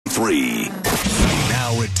103.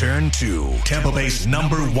 Now return to Tampa Bay's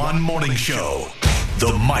 #1 morning show,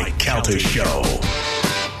 The Mike Calta Show.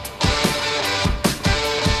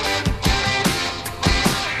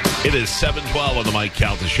 It is 7:12 on the Mike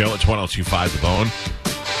Calta Show. It's 102.5 The Bone.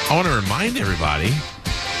 I want to remind everybody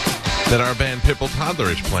that our band Pitbull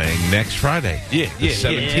Toddler is playing next Friday. The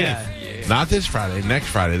 17th. Yeah. Not this Friday, next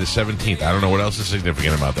Friday, the 17th. I don't know what else is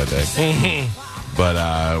significant about that day.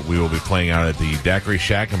 But we will be playing out at the Daiquiri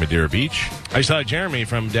Shack in Madeira Beach. I saw Jeremy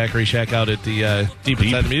from Daiquiri Shack out at the Deep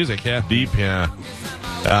Inside the Music, yeah. Deep, yeah.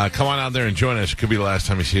 Come on out there and join us. It could be the last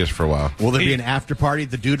time you see us for a while. Will there be an after party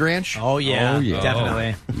at the Dude Ranch? Oh, yeah.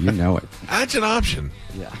 Definitely. You know it. That's an option.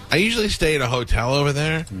 Yeah. I usually stay at a hotel over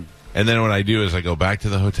there, and then what I do is I go back to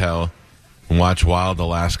the hotel and watch Wild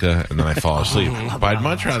Alaska, and then I fall asleep. But I'd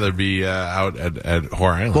much rather be out at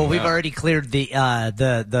Whore Island. Well, we've already cleared the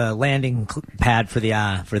landing pad for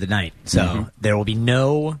the night, so there will be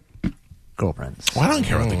no girlfriends. Well, I don't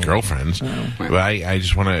care about the girlfriends. But I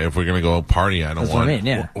just want to, if we're going to go party, I don't That's want... what I mean,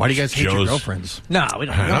 yeah. Why do you guys hate your Joe's- girlfriends? No, we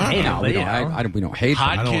don't hate them. We don't hate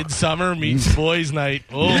Hot them. Kid Summer meets Boys Night.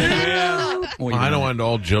 Oh, man. I don't want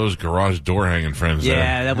all Joe's garage door hanging friends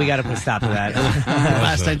Yeah, we got to put a stop to that.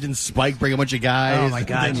 Last time didn't Spike bring a bunch of guys? Oh my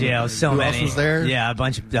God, yeah, so Who many. else was there? Yeah, a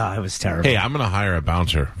bunch of. Oh, it was terrible. Hey, I'm going to hire a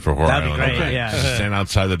bouncer for Whore That'd be Island. great, yeah. Just stand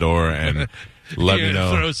outside the door and let me You're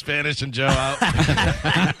gonna know. throw Spanish and Joe out.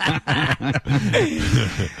 I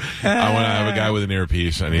want to have a guy with an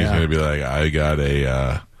earpiece, and he's going to be like, I got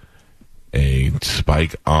a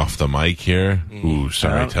Spike off the mic here. Ooh,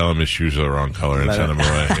 sorry. Tell him his shoes are the wrong color and send him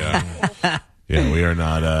away. Yeah. Yeah, we are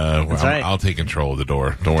not. right. I'll take control of the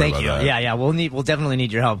door. Don't worry Thank about you. that. Yeah. We'll definitely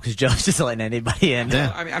need your help because Joe's just letting anybody in.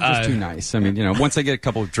 Yeah. I mean, I'm just too nice. I mean, once I get a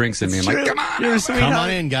couple of drinks in me, I'm like, come on, You're a Come sweetheart. on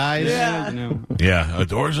in, guys. Yeah. Yeah, the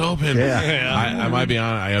door's open. I might be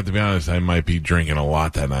on. I have to be honest. I might be drinking a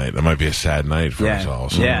lot that night. It might be a sad night for us all.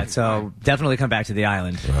 So. Yeah, so definitely come back to the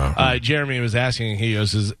island. Jeremy was asking, he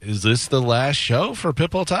goes, is this the last show for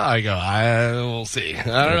Pitbull Todd? I go, we'll see. I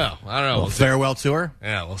don't know. We'll see. Farewell tour?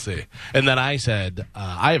 Yeah, we'll see. And then I said,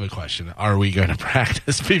 I have a question. Are we going to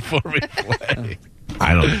practice before we play?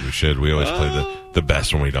 I don't think we should. We always play the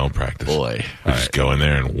best when we don't practice. Boy. We just go in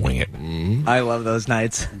there and wing it. I love those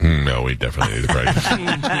nights. No, we definitely need to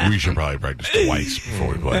practice. We should probably practice twice before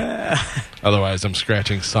we play. Otherwise, I'm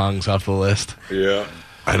scratching songs off the list. Yeah.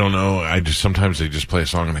 I don't know. Sometimes they just play a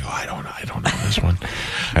song and they go, I don't know this one.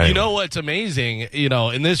 You know what's amazing,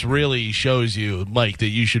 and this really shows you, Mike, that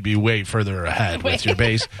you should be way further ahead with your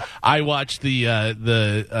bass. I watched the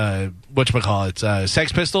whatchamacallit,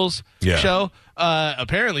 Sex Pistols show.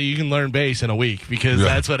 Apparently you can learn bass in a week because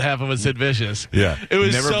that's what happened with Sid Vicious. Yeah. It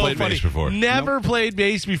was Never so played funny. bass before. Never played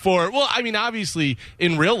bass before. Well, I mean, obviously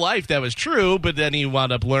in real life that was true, but then he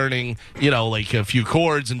wound up learning, like a few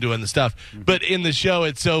chords and doing the stuff. But in the show,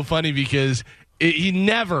 it's so funny because he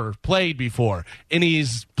never played before, and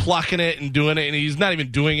he's plucking it and doing it, and he's not even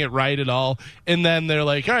doing it right at all. And then they're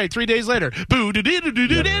like, all right, 3 days later, playing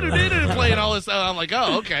all this stuff. I'm like,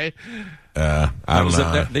 oh, okay. I don't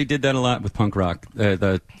know. They did that a lot with punk rock.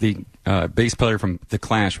 The bass player from The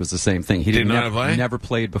Clash was the same thing. He never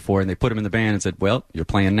played before, and they put him in the band and said, well, you're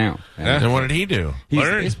playing now. And what did he do? He's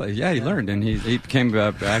a bass player. Yeah, he learned, and he became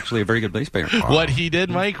actually a very good bass player. What he did,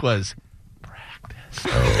 Mike, was practice.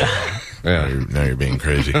 Now you're being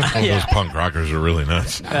crazy. Those punk rockers are really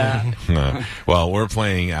nuts. No. Well, we're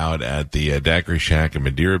playing out at the Daiquiri Shack in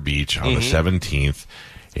Madeira Beach on the 17th.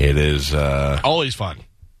 It is always fun.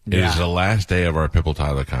 It is the last day of our Pitbull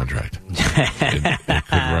Toddler contract.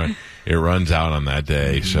 It runs out on that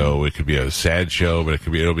day, so it could be a sad show, but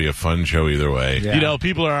it'll be a fun show either way. Yeah.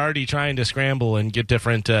 People are already trying to scramble and get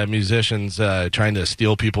different musicians, trying to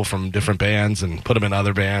steal people from different bands and put them in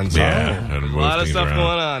other bands. Yeah, and a move lot of things stuff around.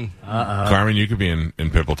 going on. Carmen, you could be in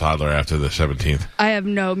Pitbull Toddler after the 17th. I have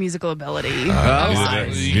no musical ability.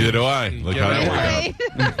 Neither do I. Look how that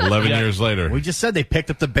worked out. 11 years later. We just said they picked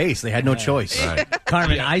up the bass. They had no choice. Right.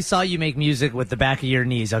 Carmen, I saw you make music with the back of your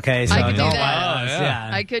knees, okay? So I could do don't that. lie to us. Yeah.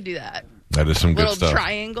 I could do that. That is some good Little stuff.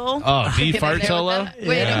 triangle. Oh, D Get in fart there with solo? that.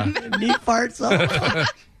 Wait a minute. Knee farts.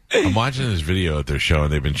 I'm watching this video that they're showing.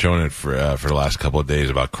 They've been showing it for the last couple of days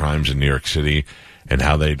about crimes in New York City and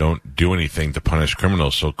how they don't do anything to punish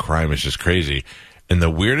criminals, so crime is just crazy. And the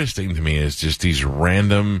weirdest thing to me is just these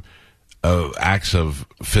random acts of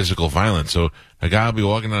physical violence. So a guy will be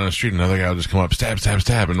walking down the street, another guy will just come up, stab, stab,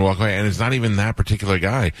 stab, and walk away. And it's not even that particular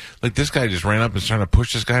guy. Like, this guy just ran up and was trying to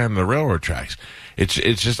push this guy on the railroad tracks. It's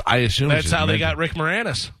just, I assume That's how they got Rick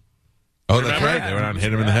Moranis. Oh, that's right. They went out and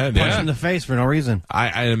hit him in the head. Punch Yeah. in the face for no reason.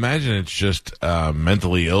 I imagine it's just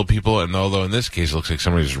mentally ill people, and although in this case it looks like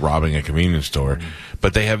somebody's robbing a convenience store,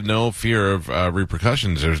 but they have no fear of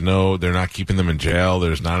repercussions. They're not keeping them in jail.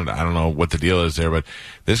 There's not, I don't know what the deal is there, but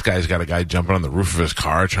this guy's got a guy jumping on the roof of his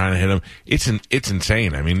car trying to hit him. It's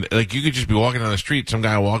insane. I mean, like, you could just be walking down the street, some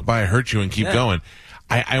guy will walk by, hurt you, and keep going.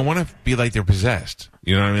 I want to be like they're possessed.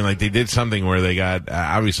 You know what I mean? Like, they did something where they got,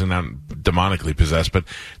 obviously not demonically possessed, but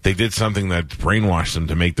they did something that brainwashed them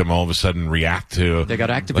to make them all of a sudden react to. They got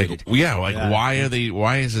activated.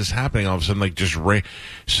 Why is this happening all of a sudden? Like,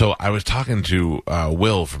 So I was talking to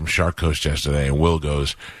Will from Shark Coast yesterday, and Will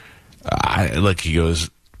goes, he goes,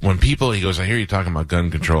 I hear you talking about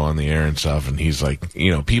gun control on the air and stuff, and he's like,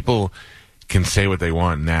 people can say what they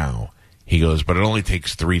want now. He goes, but it only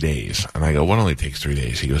takes 3 days. And I go, what only takes 3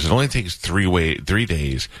 days? He goes, it only takes 3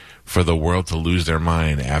 days for the world to lose their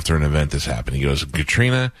mind after an event has happened. He goes,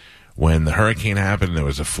 Katrina, when the hurricane happened, there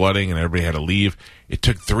was a flooding and everybody had to leave. It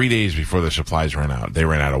took 3 days before the supplies ran out. They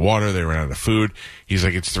ran out of water. They ran out of food. He's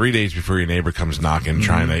like, it's 3 days before your neighbor comes knocking,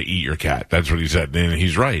 trying to eat your cat. That's what he said. And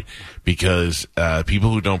he's right, because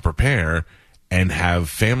people who don't prepare and have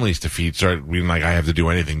families to feed start being like, I have to do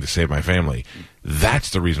anything to save my family.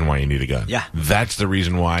 That's the reason why you need a gun. Yeah. That's the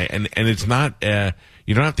reason why. And it's not,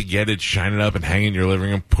 you don't have to get it, shine it up, and hang it in your living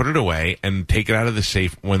room. Put it away and take it out of the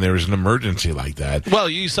safe when there's an emergency like that. Well,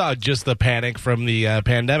 you saw just the panic from the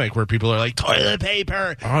pandemic where people are like, toilet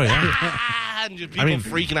paper. Oh, yeah. And just people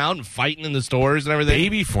freaking out and fighting in the stores and everything.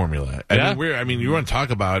 Baby formula. Yeah. You want to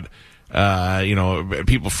talk about,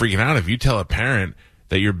 people freaking out. If you tell a parent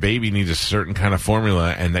that your baby needs a certain kind of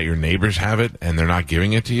formula and that your neighbors have it and they're not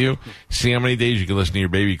giving it to you, see how many days you can listen to your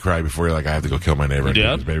baby cry before you're like, I have to go kill my neighbor and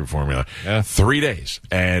get his baby formula. Yeah. 3 days.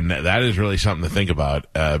 And that is really something to think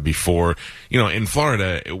about before. In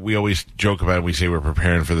Florida, we always joke about it. We say we're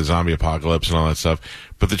preparing for the zombie apocalypse and all that stuff.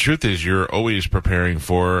 But the truth is, you're always preparing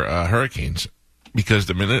for hurricanes, because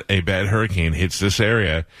the minute a bad hurricane hits this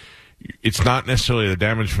area, it's not necessarily the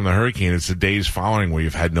damage from the hurricane. It's the days following where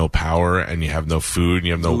you've had no power and you have no food and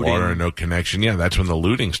you have no water and no connection. Yeah, that's when the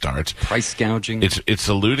looting starts. Price gouging. It's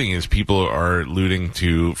the looting is people are looting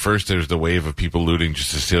to, first there's the wave of people looting just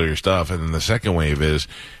to steal your stuff. And then the second wave is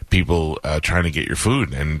people trying to get your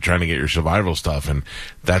food and trying to get your survival stuff. And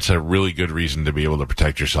that's a really good reason to be able to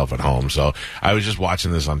protect yourself at home. So I was just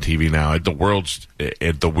watching this on TV now. The world's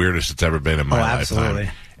the weirdest it's ever been in my absolutely.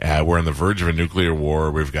 lifetime. We're on the verge of a nuclear war.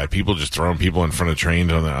 We've got people just throwing people in front of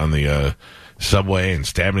trains on the subway and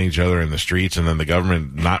stabbing each other in the streets, and then the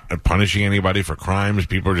government not punishing anybody for crimes.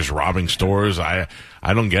 People are just robbing stores. I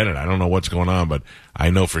don't get it. I don't know what's going on, but I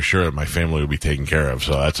know for sure that my family will be taken care of.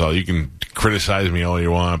 So that's all. You can criticize me all you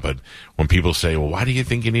want, but when people say, well, why do you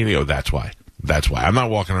think you need it? Oh, that's why. That's why. I'm not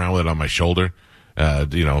walking around with it on my shoulder,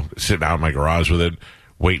 sitting out in my garage with it,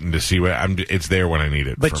 waiting to see it's there when I need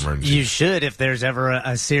it for emergency. You should, if there's ever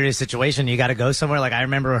a serious situation, you got to go somewhere. Like I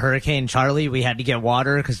remember Hurricane Charlie, we had to get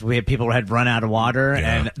water because people had run out of water,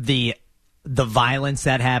 and the violence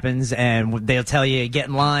that happens, and they'll tell you get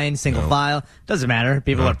in line, single file. Doesn't matter.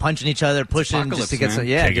 People are punching each other, pushing just to get some.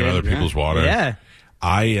 Yeah, taking other people's water. Yeah.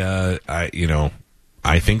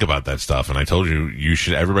 I think about that stuff, and I told you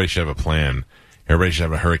everybody should have a plan. Everybody should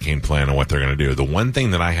have a hurricane plan on what they're going to do. The one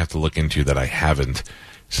thing that I have to look into that I haven't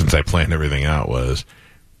since I planned everything out was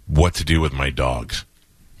what to do with my dogs.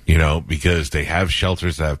 Because they have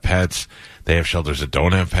shelters that have pets, they have shelters that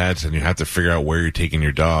don't have pets, and you have to figure out where you're taking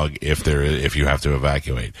your dog if you have to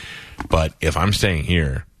evacuate. But if I'm staying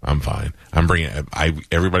here, I'm fine. I'm bringing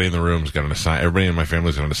everybody in the room's got everybody in my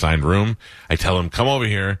family's got an assigned room. I tell them, come over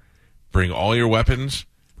here, bring all your weapons,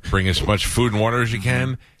 bring as much food and water as you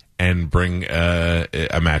can, and bring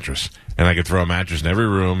a mattress. And I could throw a mattress in every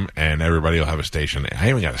room, and everybody will have a station. I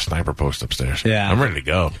even got a sniper post upstairs. Yeah. I'm ready to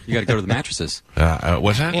go. You got to go to the mattresses.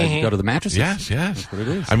 What's that? You go to the mattresses. Yes. That's what it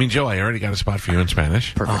is. I mean, Joe, I already got a spot for you in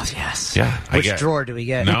Spanish. Perfect. Oh yes. Yeah. Which drawer do we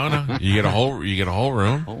get? No. You get a whole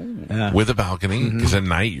room with a balcony, because at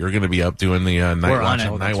night you're going to be up doing the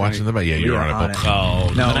night watch in the bed. Yeah, you're on it.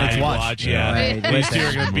 Oh, No, night it's watch. Yeah. At least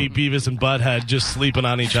you're going to be Beavis and Butthead just sleeping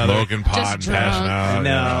on each other. Smoking pot and Just passing out.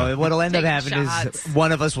 No, what'll end up Taking happening shots. is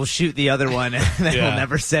one of us will shoot the other one, and then Yeah. we'll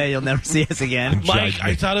never say, you'll never see us again. Mike,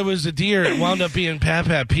 I thought it was a deer. It wound up being Pat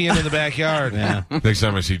peeing in the backyard. Yeah. Next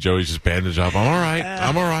time I see Joey's just bandage up,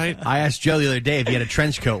 I'm all right. I asked Joe the other day if he had a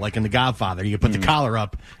trench coat like in The Godfather. You could put the collar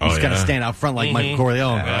up. You just got to yeah. stand out front like Michael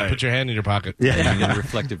Corleone. Put your hand in your pocket. You get a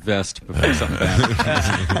reflective vest before something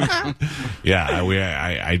bad. Yeah,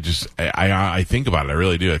 I think about it. I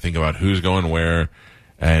really do. I think about who's going where,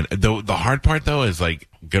 and the hard part though is like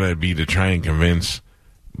gonna be to try and convince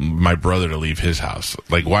my brother to leave his house.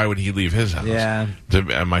 Like, why would he leave his house? Yeah.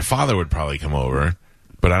 My father would probably come over,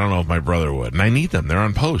 but I don't know if my brother would. And I need them. They're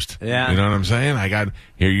on post. Yeah. You know what I'm saying? I got,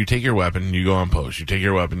 here, you take your weapon, you go on post. You take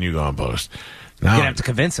your weapon, you go on post. Now, You're going to have to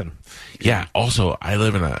convince him. yeah. Also, I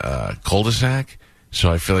live in a cul-de-sac, so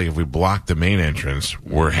I feel like if we block the main entrance,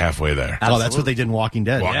 we're halfway there. Oh, that's what they did in Walking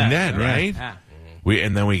Dead. Walking Dead, Yeah. right? Yeah.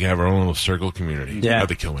 And then we have our own little circle community. Yeah. I have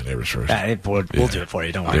to kill my neighbors first. We'll do it for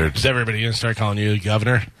you. Don't worry. They're- Is everybody going to start calling you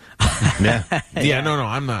governor? Yeah. yeah, no,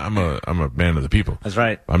 I'm not. I'm a man of the people. That's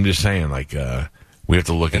right. I'm just saying, like, we have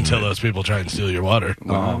to look Until into those people try and steal your water.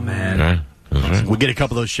 Oh, man. Okay? That's right. We'll get a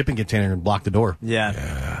couple of those shipping containers and block the door.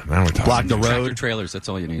 Yeah. Now we're talking. Block the Tractor road. trailers. That's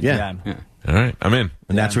all you need. Yeah. Yeah. All right, I'm in.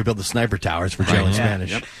 And that's where we build the sniper towers for jail in Yeah.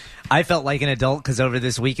 Spanish. Yep. I felt like an adult because over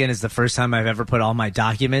this weekend is the first time I've ever put all my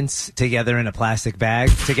documents together in a plastic bag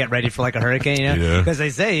to get ready for like a hurricane, you know? Yeah. Because they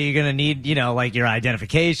say you're going to need, you know, like your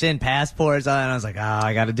identification, passports, and I was like, oh,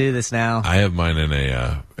 I got to do this now. I have mine in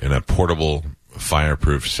a portable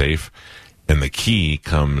fireproof safe, and the key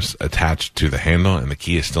comes attached to the handle, and the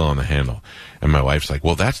key is still on the handle. And my wife's like,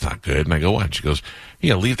 "Well, that's not good." And I go, "What?" She goes,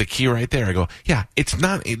 "Yeah, leave the key right there." I go, "Yeah, it's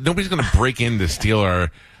not. Nobody's going to break in to steal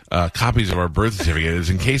our." Copies of our birth certificates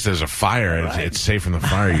in case there's a fire. It's safe from the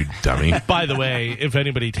fire, you dummy. By the way, if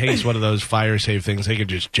anybody takes one of those fire safe things, they can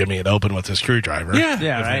just jimmy it open with a screwdriver. Yeah.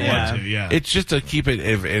 Yeah, if right, they want to, yeah. It's just to keep it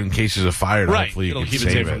in case there's a fire. Right. Hopefully you It'll can keep it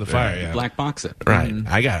save safe from the fire, yeah. Black box it. Right.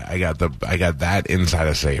 I got that inside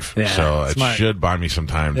a safe. Yeah, So it smart. should buy me some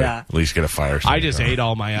time to Yeah. at least get a fire safe. I just ate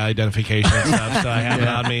all my identification and stuff, so I have it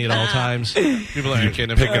on me at all times. People aren't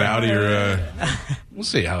kidding. Pick it out of your. We'll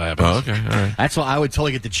see how it happens. Oh, okay. All right. That's why I would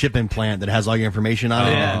totally get the chip implant that has all your information on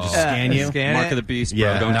it and just scan you. Scan Mark it. of the beast, bro.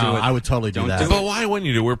 Yeah, Don't no, do it. I would totally do Don't that. do it. But why wouldn't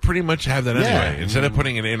you do? We pretty much have that anyway. Instead of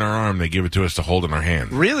putting it in our arm, they give it to us to hold in our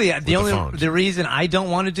hand. Really, phones. the reason I don't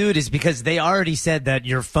want to do it is because they already said that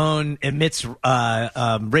your phone emits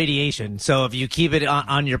radiation. So if you keep it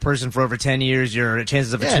on your person for over 10 years, your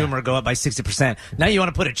chances of a Yeah. tumor go up by 60%. Now you want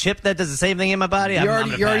to put a chip that does the same thing in my body? You're I'm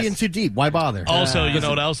already gonna in pass. too deep. Why bother? Also, you know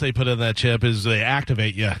what else they put in that chip is they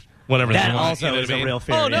activate you whenever That they want. also You know is what I a mean? real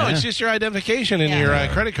fear, Oh no, yeah. it's just your identification and your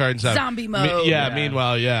credit card and stuff. Zombie mode.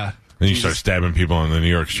 Meanwhile, yeah. Then you start stabbing people on the New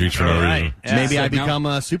York streets for no Right. reason. Yeah. Maybe I So now- become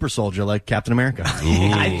a super soldier like Captain America.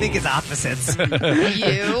 I think it's opposites.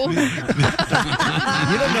 You.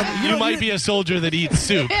 You might be a soldier that eats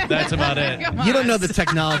soup. That's about it. You don't know the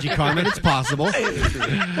technology, Carmen. It's possible.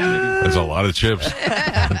 That's a lot of chips.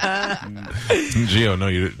 Gio, no,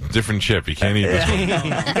 you different chip. You can't eat this one. You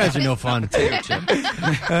guys are no fun.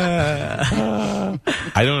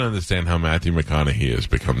 I don't understand how Matthew McConaughey has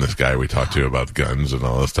become this guy we talk to about guns and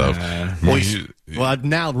all this stuff. Well,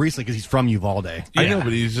 now recently because he's from Uvalde. I know,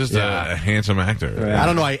 but he's just a handsome actor. I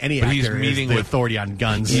don't know why any But actor he's is meeting the with- authority on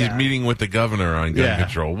guns. He's meeting with the governor on gun Yeah.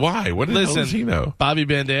 control. Why? What the hell does he know? Bobby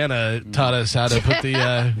Bandana taught us how to put the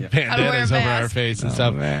bandanas a over our mask. face and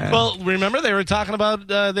stuff. man. Well, remember they were talking about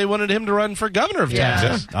they wanted him to run for governor of Yeah.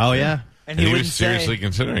 Texas. Oh, yeah. And he was wouldn't seriously say,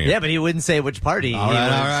 considering it. yeah, but he wouldn't say which party. All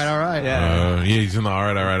right. Yeah. He's in the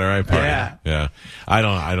all right part. Yeah. Yeah.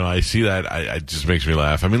 I see that. It just makes me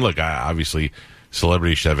laugh. I mean, look, obviously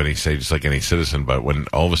celebrities should have any say just like any citizen, but when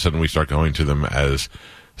all of a sudden we start going to them as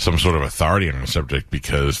some sort of authority on the subject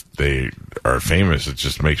because they are famous, it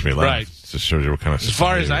just makes me laugh. Right. It just shows you what kind of As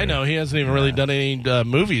far as society I we're in. know, he hasn't even really done any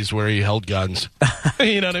movies where he held guns.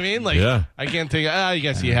 You know what I mean? Like, Yeah. I can't think. I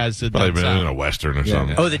guess he has to. Probably been in a Western or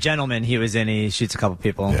something. Oh, the gentleman he was in, he shoots a couple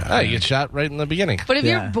people. Yeah. He gets shot right in the beginning. But if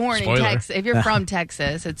Yeah. you're born Spoiler. in Texas, if you're from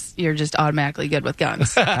Texas, you're just automatically good with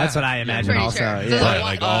guns. That's what I imagine pretty also. sure. Yeah. Right,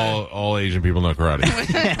 like all Asian people know karate.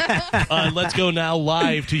 Let's go now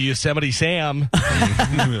live to Yosemite Sam.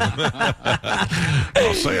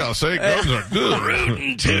 I'll say, guns are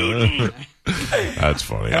good. That's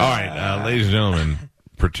funny. All right, ladies and gentlemen,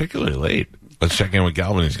 particularly late. Let's check in with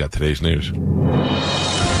Galvin. He's got today's news.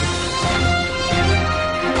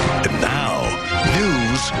 And now,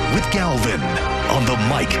 news with Galvin on the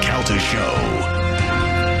Mike Calta Show.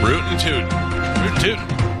 Root and toot. Root and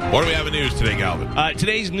toot. What do we have in news today, Galvin?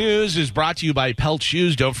 Today's news is brought to you by Pelt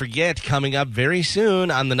Shoes. Don't forget, coming up very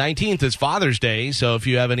soon on the 19th is Father's Day. So if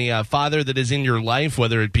you have any father that is in your life,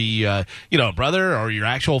 whether it be a brother or your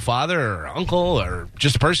actual father or uncle or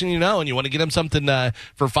just a person you know, and you want to get them something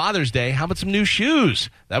for Father's Day, how about some new shoes?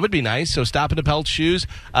 That would be nice. So stop into Pelt Shoes.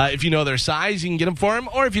 If you know their size, you can get them for them.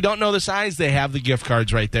 Or if you don't know the size, they have the gift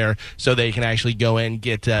cards right there, so they can actually go in and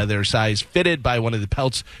get their size fitted by one of the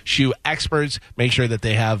Pelt's shoe experts. Make sure that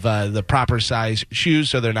they have the proper size shoes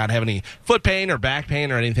so they're not having any foot pain or back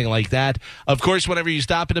pain or anything like that. Of course, whenever you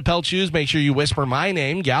stop into Pelt Shoes, make sure you whisper my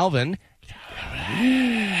name, Galvin.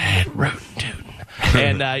 Root and tootin'.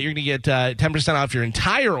 And you're going to get 10% off your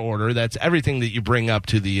entire order. That's everything that you bring up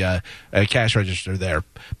to the cash register there.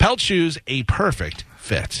 Pelt shoes, a perfect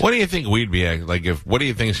fit. What do you think we'd be like? What do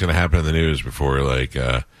you think is going to happen in the news before like?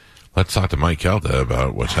 Let's talk to Mike Kelta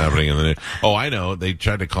about what's happening in the news. Oh, I know. They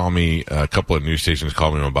tried to call me. A couple of news stations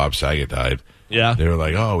called me when Bob Saget died. Yeah. They were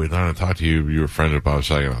like, "Oh, we wanted to talk to you. You were friends with Bob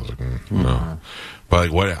Saget." I was like, "No." But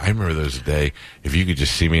like, what? I remember there was a day. If you could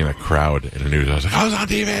just see me in a crowd in the news, I was like, "I was on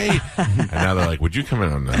TV." And now they're like, "Would you come in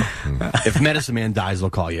on that?" If Medicine Man dies, they'll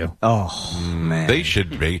call you. Oh, man. They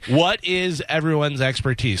should be. What is everyone's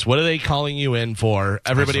expertise? What are they calling you in for?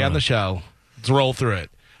 Everybody on the show. Let's roll through it.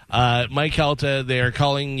 Mike Kelta, they're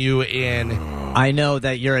calling you in. I know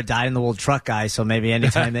that you're a dyed-in-the-wool truck guy, so maybe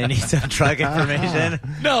anytime they need some truck information.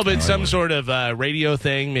 No, but some sort of radio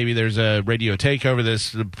thing. Maybe there's a radio takeover.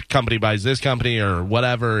 This company buys this company or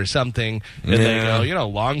whatever or something. And they go,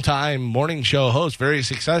 long-time morning show host, very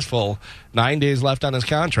successful. 9 days left on his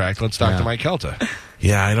contract. Let's talk to Mike Kelta.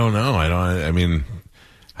 Yeah, I don't know. I mean,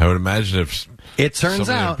 I would imagine if it turns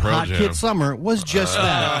somebody in out Pearl Hot Jam- Kid Summer was just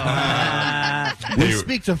that. We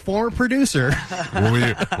speak to former producer. when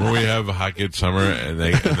we have a Hot Kid Summer and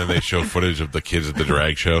then they show footage of the kids at the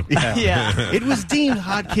drag show. Yeah. It was deemed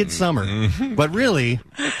Hot Kid Summer, but really,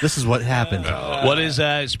 this is what happened. What is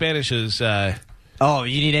Spanish's? Oh,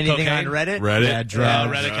 you need anything Cocaine? on Reddit? Reddit, Yeah,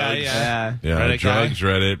 drugs. Reddit guy, Yeah. Reddit,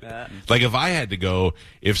 Reddit. Like if I had to go,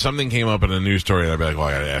 if something came up in a news story, and I'd be like, "Well,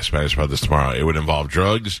 I got to ask Spanish about this tomorrow." It would involve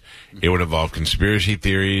drugs. It would involve conspiracy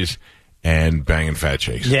theories and banging fat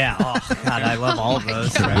chicks. Yeah. Oh, God, I love all of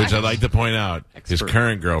those. Which I'd like to point out, his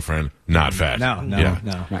current girlfriend, not fat.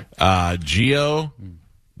 No.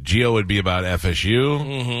 Geo would be about FSU.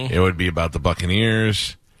 Mm-hmm. It would be about the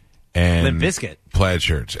Buccaneers and Limp Bizkit. plaid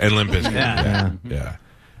shirts and Limp Bizkit.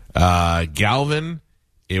 Yeah. Galvin,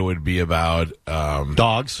 it would be about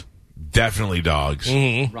Dogs. definitely dogs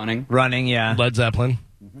Running. Yeah. Led Zeppelin.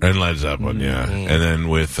 and Led Zeppelin. Yeah, and then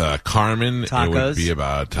with Carmen, it would Tacos. be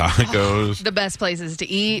about tacos. The best places to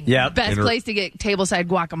eat. Yep. Best place to get tableside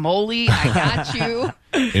guacamole. I got you.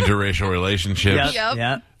 Interracial relationships. Yep.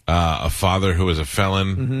 Yep. A father who was a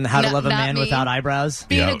felon. How to Not- love a not man me. without eyebrows.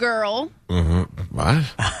 Being Yep. a girl. What?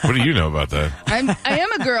 What do you know about that? I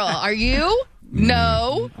am a girl. Are you?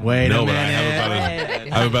 No. Wait No, a but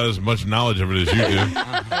minute. I have about as much knowledge of it as you do.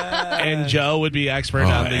 And Joe would be expert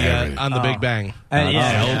on the Big Bang.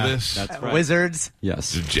 Elvis. That's right. Wizards.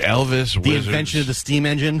 Yes. Elvis. The Wizards. invention of the steam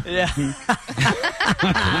engine. Yeah.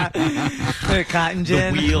 Cotton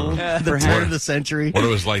gin. The wheel. The turn of the century. What it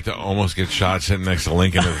was like to almost get shot sitting next to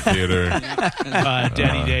Lincoln at the theater.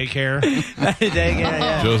 Daddy Daycare.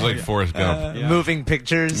 Yeah. Joe's like Forrest Gump. Moving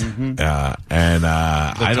pictures. And The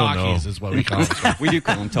I don't know. talkies is what we call them. We do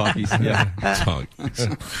call them talkies. Yeah. Talkies.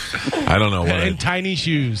 I don't know what. And tiny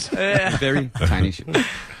shoes. Very tiny shit.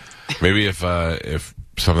 Maybe if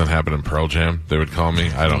something happened in Pearl Jam, they would call me.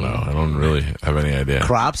 I don't know. I don't really have any idea.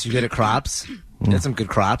 Crops. You good at crops? Did some good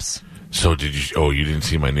crops. So did you? Oh, you didn't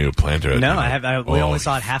see my new planter? No, I have. We Oh, only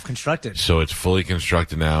saw it half constructed. So it's fully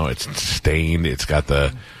constructed now. It's stained. It's got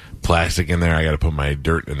the plastic in there. I got to put my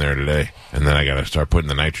dirt in there today, and then I got to start putting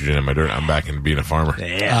the nitrogen in my dirt. I'm back into being a farmer.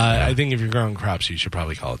 I think if you're growing crops, you should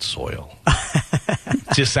probably call it soil.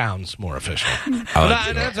 Just sounds more official.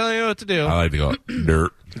 I'm not telling you what to do. I like to call it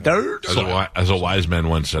dirt. Dirt. As a wise man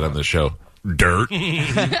once said on the show, dirt.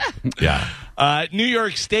 Yeah. New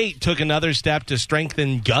York State took another step to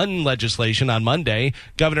strengthen gun legislation on Monday.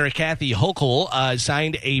 Governor Kathy Hochul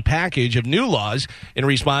signed a package of new laws in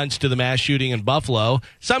response to the mass shooting in Buffalo.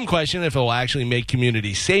 Some question if it will actually make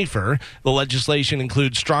communities safer. The legislation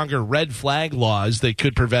includes stronger red flag laws that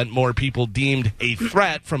could prevent more people deemed a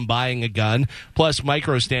threat from buying a gun, plus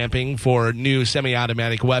microstamping for new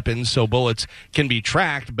semi-automatic weapons so bullets can be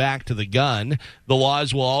tracked back to the gun. The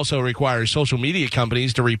laws will also require social media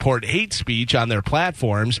companies to report hate speech on their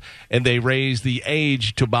platforms, and they raise the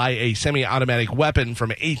age to buy a semi-automatic weapon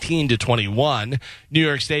from 18 to 21. New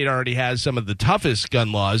York State already has some of the toughest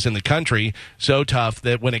gun laws in the country, so tough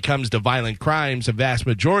that when it comes to violent crimes, a vast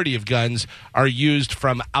majority of guns are used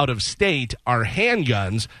from out of state are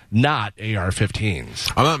handguns, not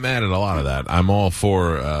AR-15s. I'm not mad at a lot of that. I'm all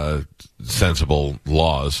for sensible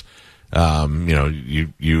laws.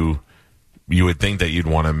 You would think that you'd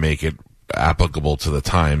want to make it applicable to the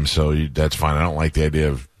time, so that's fine. I don't like the idea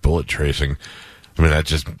of bullet tracing. I mean, that's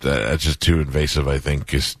just too invasive, I think,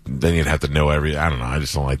 because then you'd have to know I don't know. I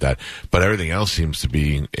just don't like that. But everything else seems to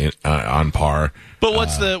be on par. But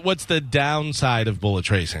what's the downside of bullet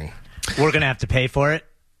tracing? We're gonna have to pay for it.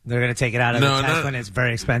 They're gonna take it out of the test when it's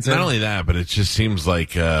very expensive. Not only that, but it just seems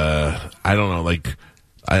like I don't know.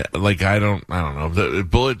 I don't know. The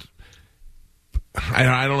bullet.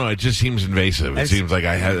 I don't know. It just seems invasive. It seems like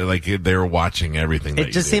they're watching everything.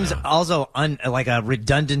 It just seems also like a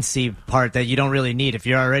redundancy part that you don't really need. If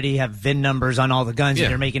you already have VIN numbers on all the guns and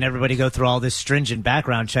you're making everybody go through all this stringent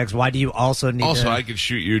background checks, why do you also need? Also, I could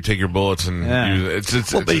shoot you, take your bullets, and use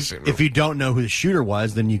it. If you don't know who the shooter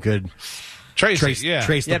was, then you could. Trace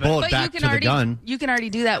the bullet back to the gun. You can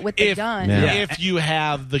already do that with the gun. Yeah. If you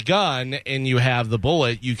have the gun and you have the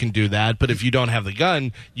bullet, you can do that. But if you don't have the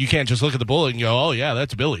gun, you can't just look at the bullet and go, "Oh yeah,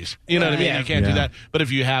 that's Billy's." You know what I mean? You can't do that. But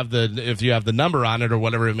if you have the number on it or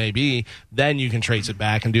whatever it may be, then you can trace it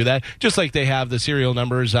back and do that. Just like they have the serial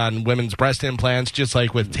numbers on women's breast implants. Just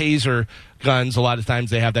like with taser guns, a lot of times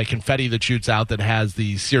they have that confetti that shoots out that has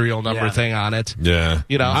the serial number thing on it. Yeah.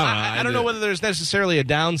 I don't know whether there's necessarily a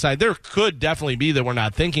downside. There could definitely be that we're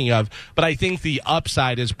not thinking of, but I think the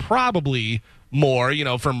upside is probably more,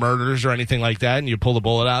 for murders or anything like that, and you pull the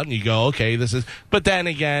bullet out and you go, okay, this is... But then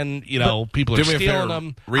again, people are stealing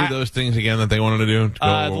them. Read those things again that they wanted to do.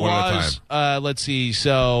 Go the laws, let's see.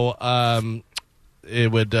 So...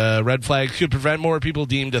 it would red flags could prevent more people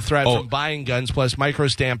deemed a threat from buying guns, plus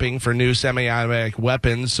micro-stamping for new semi-automatic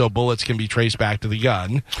weapons so bullets can be traced back to the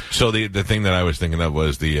gun. So the thing that I was thinking of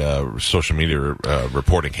was the social media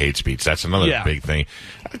reporting hate speech. That's another big thing.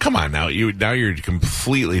 Come on now. You're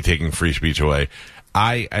completely taking free speech away.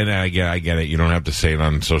 I get it. You don't have to say it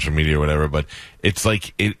on social media or whatever, but it's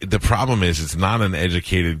like the problem is it's not an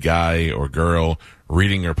educated guy or girl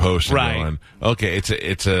reading your post and going, okay,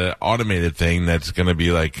 it's a automated thing that's going to be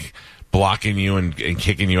like blocking you and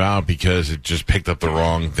kicking you out because it just picked up the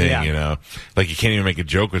wrong thing, Like you can't even make a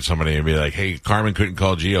joke with somebody and be like, hey, Carmen couldn't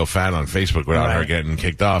call Gio fat on Facebook without her getting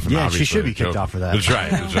kicked off. And she should be kicked off for that. That's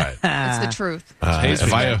right. That's the truth.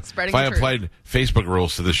 If I applied Facebook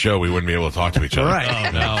rules to the show, we wouldn't be able to talk to each other. Right.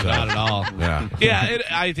 Oh, no, not at all.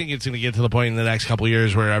 I think it's going to get to the point in the next couple of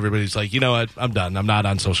years where everybody's like, you know what, I'm done. I'm not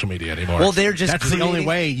on social media anymore. Well, that's the only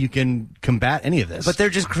way you can combat any of this. But they're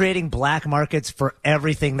just creating black markets for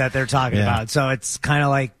everything that they're talking about. So it's kind of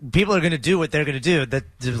like people are going to do what they're going to do. That,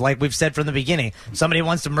 like we've said from the beginning, somebody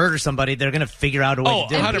wants to murder somebody, they're going to figure out a way to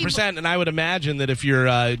do it. 100%. And I would imagine that if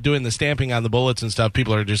you're doing the stamping on the bullets and stuff,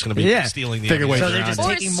 people are just going to be stealing the ways. So they're just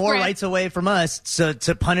taking more rights away from us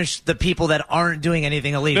to punish the people that aren't doing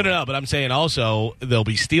anything illegal. No. But I'm saying also they'll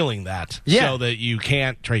be stealing that so that you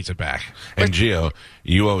can't trace it back. And Gio,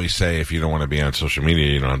 you always say if you don't want to be on social media,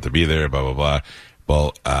 you don't have to be there, blah, blah, blah.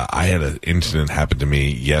 Well, I had an incident happen to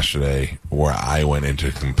me yesterday where I went into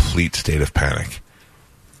a complete state of panic.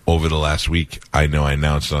 Over the last week, I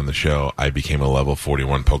announced on the show I became a level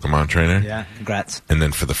 41 Pokemon trainer. Yeah, congrats. And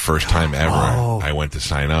then for the first time ever, I went to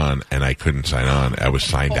sign on, and I couldn't sign on. I was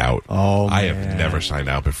signed out. I have never signed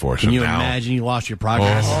out before. So Can you now, imagine you lost your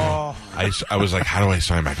progress? I was like, how do I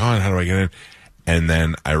sign back on? How do I get in? And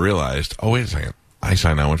then I realized, wait a second. I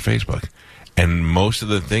signed on with Facebook. And most of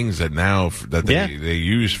the things that now that they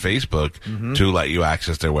use Facebook to let you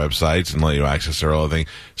access their websites and let you access their other thing,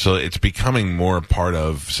 so it's becoming more part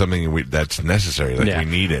of something that's necessary. We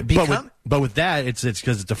need it. But with that, it's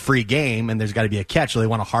because it's a free game, and there's got to be a catch. So they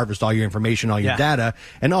want to harvest all your information, all your data.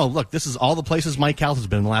 And look, this is all the places Mike House has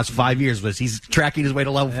been in the last 5 years. Was he's tracking his way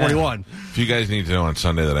to level 41? If you guys need to know on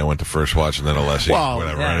Sunday that I went to First Watch and then Alessi,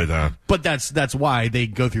 whatever, write it down. But that's why they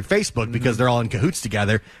go through Facebook because they're all in cahoots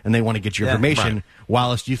together, and they want to get your information. Right.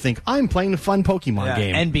 Whilst you think I'm playing a fun Pokemon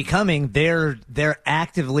game, and they're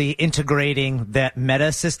actively integrating that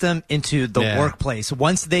meta system into the workplace.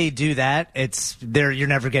 Once they do that, you're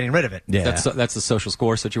never getting rid of it. Yeah. That's a social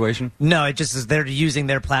score situation? No, it just is they're using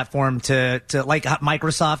their platform to like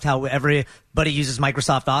Microsoft, how everybody uses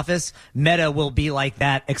Microsoft Office. Meta will be like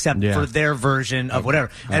that, except for their version of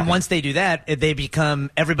whatever. And once they do that,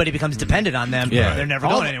 everybody becomes dependent on them. Yeah. They're never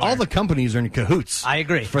going anywhere. All the companies are in cahoots. I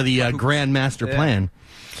agree. For the Grand Master Plan.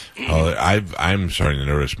 I'm starting to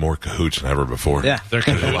notice more cahoots than ever before. Yeah, there's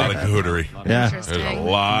a lot of cahootery. Yeah, there's a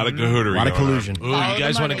lot of cahootery. A lot of collusion. Ooh, you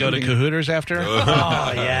guys want to go to Cahooters after?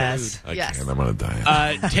 Yes. I can't. I'm going to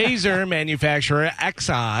die. Taser manufacturer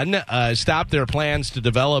Exxon stopped their plans to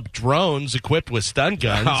develop drones equipped with stun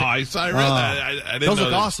guns. I read that. I didn't know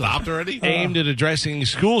that stopped already. Aimed at addressing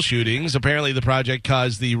school shootings. Apparently, the project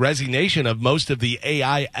caused the resignation of most of the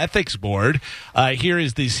AI ethics board. Here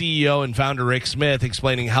is the CEO and founder Rick Smith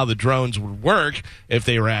explaining how the drones would work if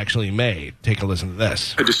they were actually made. Take a listen to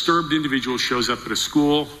this. A disturbed individual shows up at a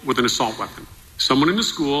school with an assault weapon. Someone in the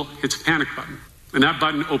school hits a panic button, and that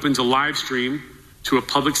button opens a live stream to a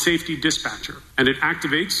public safety dispatcher, and it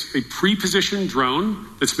activates a pre-positioned drone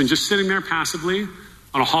that's been just sitting there passively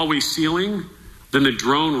on a hallway ceiling. Then the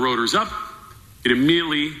drone rotors up, it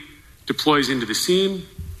immediately deploys into the scene,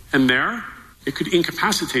 and there it could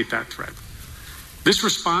incapacitate that threat. This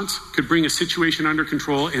response could bring a situation under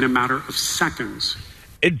control in a matter of seconds.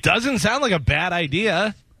 It doesn't sound like a bad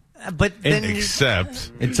idea. But then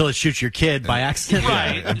Except until it shoots your kid by accident.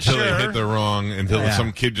 Right. until Sure. they hit the wrong, until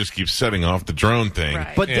some kid just keeps setting off the drone thing.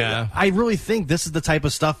 Right. But Yeah. I really think this is the type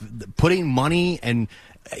of stuff, putting money and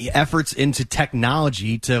efforts into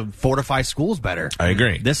technology to fortify schools better. I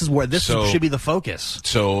agree. This is where this So- should be the focus.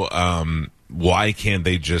 So why can't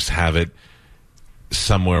they just have it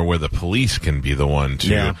somewhere where the police can be the one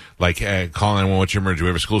to, like, call 911, what's your emergency? We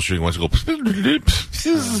have a school shooting, wants to go,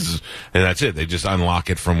 and that's it. They just unlock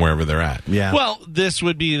it from wherever they're at. Yeah. Well, this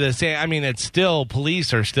would be the same. I mean, it's still,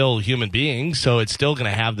 police are still human beings, so it's still going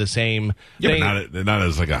to have the same Yeah, thing. but not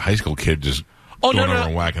as like a high school kid just Oh, going no, over no.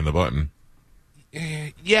 and whacking the button.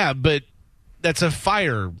 Yeah, but that's a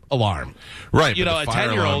fire alarm. Right, You but know, the a fire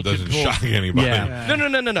 10-year-old alarm could doesn't pull- shock anybody. Yeah.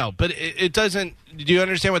 No. But it doesn't. Do you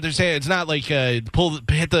understand what they're saying? It's not like hit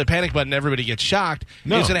the panic button, everybody gets shocked.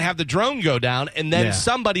 No. It's going to have the drone go down, and then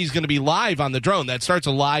somebody's going to be live on the drone. That starts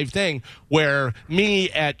a live thing where me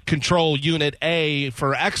at control unit A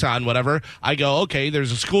for Exxon, whatever, I go, okay,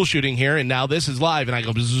 there's a school shooting here, and now this is live, and I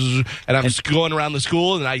go, bzzz, and I'm just going around the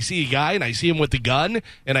school, and I see a guy, and I see him with the gun,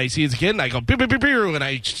 and I see his kid, and I go, pew, pew, pew, pew, and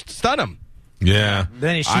I stun him. Yeah.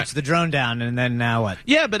 Then he shoots the drone down, and then now what?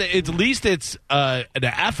 Yeah, but at least it's an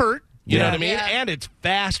effort. You know what I mean? Yeah. And it's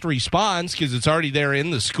fast response because it's already there in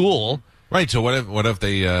the school. Right. So what if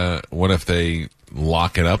they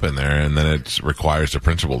lock it up in there and then it requires the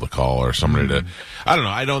principal to call or somebody to, I don't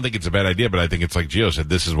know. I don't think it's a bad idea, but I think it's like Gio said,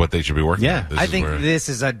 this is what they should be working Yeah. on. I think this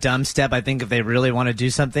is a dumb step. I think if they really want to do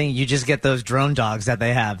something, you just get those drone dogs that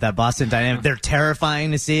they have, that Boston Dynamics. They're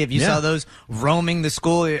terrifying to see. If you saw those roaming the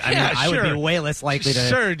school, I would be way less likely to.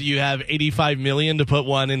 Sure. Do you have $85 million to put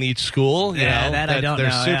one in each school? You Yeah, know, that I don't they're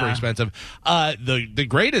know, super yeah. expensive. The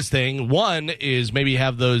greatest thing, one, is maybe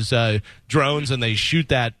have those drones and they shoot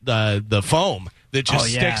that the foam that just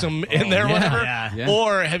sticks them in there, whatever. Yeah.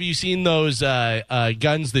 Or have you seen those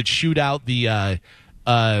guns that shoot out the?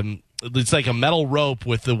 It's like a metal rope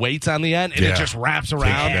with the weights on the end, and it just wraps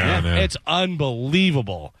around. down, yeah. It's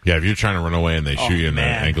unbelievable. Yeah, if you're trying to run away and they shoot you in the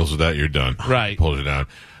man. ankles with that, you're done. Right. Pulls you down.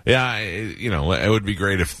 Yeah, it would be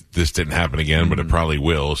great if this didn't happen again, but it probably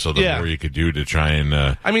will. So the more you could do to try and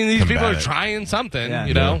I mean, these people combat are it. trying something, Yeah.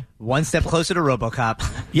 you know? One step closer to RoboCop.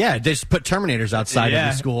 Yeah, they just put Terminators outside of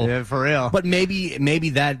the school. Yeah, for real. But maybe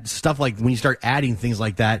that stuff, like when you start adding things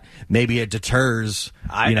like that, maybe it deters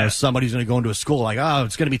somebody who's going to go into a school like, oh,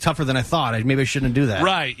 it's going to be tougher than I thought. Maybe I shouldn't do that.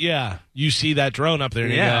 Right, yeah. You see that drone up there,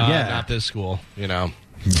 and you go, not this school, you know?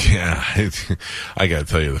 Yeah, I got to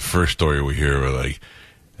tell you, the first story we hear, we're like,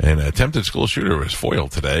 an attempted school shooter was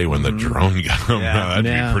foiled today when the drone got him. Yeah. That'd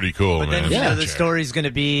be pretty cool, But man. then the story's going to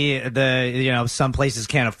be some places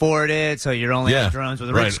can't afford it, so you're only have drones with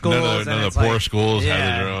rich schools. None of the poor schools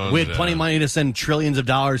have the drones. We had plenty of money to send trillions of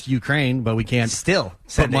dollars to Ukraine, but we can't Still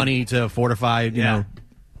put sending. money to fortify,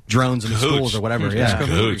 drones in the Cahoots. schools or whatever. It's Yeah,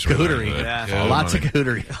 cahoots. Cahootery. Yeah. Lots of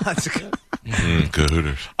cahootery.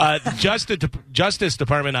 Cahooters. The Justice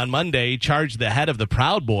Department on Monday charged the head of the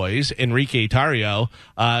Proud Boys, Enrique Tarrio,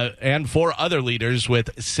 and 4 other leaders with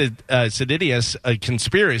seditious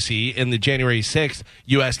conspiracy in the January 6th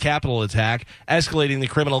U.S. Capitol attack, escalating the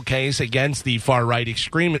criminal case against the far-right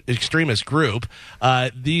extremist group.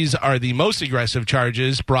 These are the most aggressive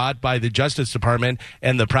charges brought by the Justice Department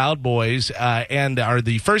and the Proud Boys, and are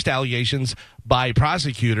the first allegations by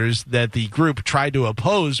prosecutors that the group tried to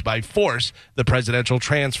oppose by force the presidential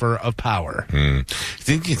transfer of power.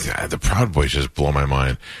 The Proud Boys just blow my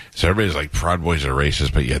mind. So everybody's like, Proud Boys are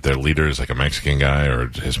racist, but yet their leader is like a Mexican guy or a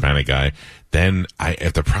Hispanic guy. Then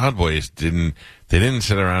if the Proud Boys didn't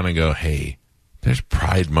sit around and go, hey, there's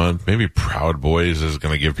Pride Month. Maybe Proud Boys is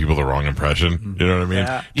going to give people the wrong impression. You know what I mean?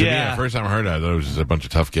 To me, the first time I heard that, I thought it was just a bunch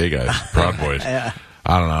of tough gay guys. Proud Boys.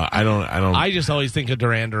 I don't know. I don't. I just always think of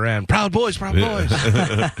Duran Duran. Proud Boys, Proud Boys.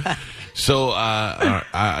 So,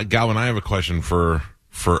 Galvin, I have a question for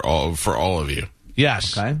all of you.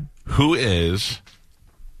 Yes. Okay. Who is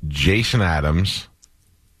Jason Adams,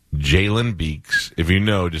 Jalen Beeks? If you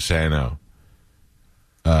know, just say I know.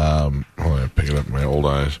 Hold on, picking up my old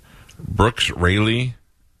eyes. Brooks Raley,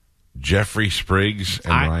 Jeffrey Spriggs,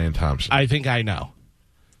 and Ryan Thompson. I think I know.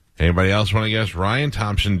 Anybody else want to guess? Ryan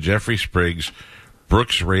Thompson, Jeffrey Spriggs,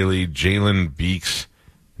 Brooks Raley, Jalen Beeks,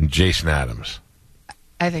 and Jason Adams.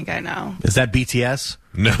 I think I know. Is that BTS?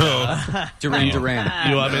 No. Duran Duran.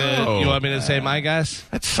 You want me to say my guess?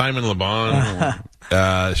 That's Simon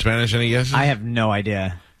LeBon. Spanish, any guesses? I have no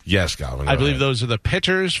idea. Yes, Galvin. I believe those are the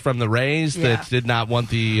pitchers from the Rays that did not want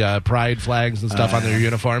the pride flags and stuff on their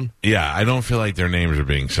uniform. Yeah, I don't feel like their names are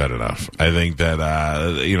being said enough. I think that,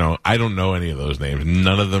 I don't know any of those names.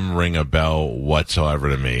 None of them ring a bell whatsoever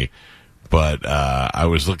to me. But I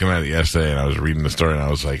was looking at it yesterday, and I was reading the story, and I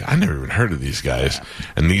was like, I never even heard of these guys. Yeah.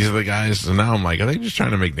 And these are the guys. And now I'm like, are they just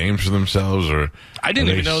trying to make names for themselves? Or I didn't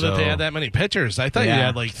even know that they had that many pitchers. I thought you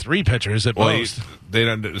had like 3 pitchers at most. They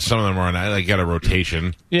don't. Some of them are like got a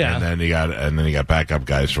rotation. Yeah, and then you got backup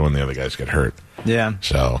guys for when the other guys get hurt. Yeah.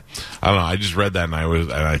 So I don't know. I just read that, and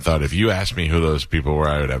I thought if you asked me who those people were,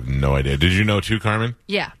 I would have no idea. Did you know too, Carmen?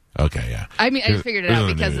 Yeah. Okay, yeah. I mean, I figured it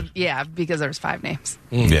out because there was 5 names.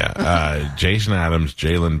 Yeah. Jason Adams,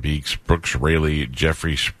 Jalen Beeks, Brooks Raley,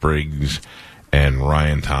 Jeffrey Spriggs, and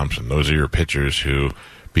Ryan Thompson. Those are your pitchers who,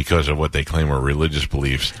 because of what they claim were religious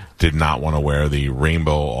beliefs, did not want to wear the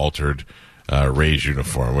rainbow-altered Rays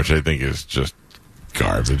uniform, which I think is just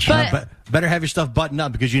garbage. But better have your stuff buttoned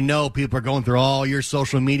up because people are going through all your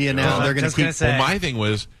social media now. They're going to keep. Well, my thing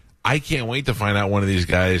was, I can't wait to find out one of these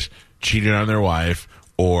guys cheated on their wife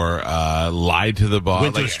or lied to the boss.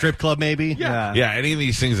 Went to a strip club, maybe? Yeah, any of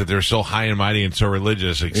these things that they're so high and mighty and so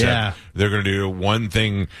religious, except they're going to do one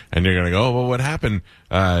thing, and you're going to go, oh, well, what happened,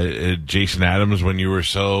 Jason Adams, when you were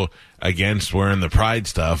so against wearing the pride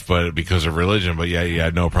stuff, but because of religion, but you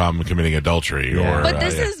had no problem committing adultery. But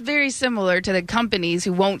this is very similar to the companies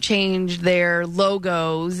who won't change their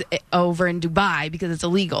logos over in Dubai because it's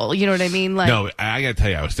illegal. You know what I mean? Like, no, I got to tell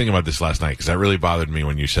you, I was thinking about this last night because that really bothered me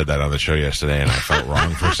when you said that on the show yesterday, and I felt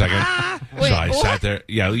wrong for a second. Wait, so I sat there,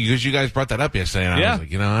 because you guys brought that up yesterday, and I was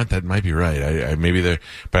like, you know what, that might be right.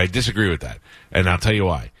 But I disagree with that, and I'll tell you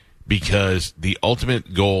why. Because the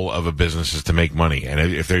ultimate goal of a business is to make money. And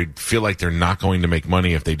if they feel like they're not going to make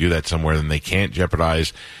money if they do that somewhere, then they can't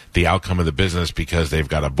jeopardize the outcome of the business because they've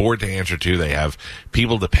got a board to answer to. They have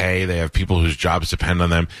people to pay. They have people whose jobs depend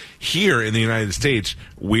on them. Here in the United States,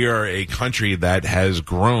 we are a country that has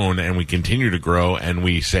grown and we continue to grow. And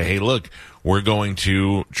we say, hey, look, we're going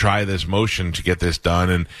to try this motion to get this done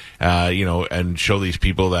and, and show these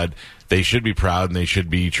people that they should be proud and they should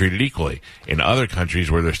be treated equally. In other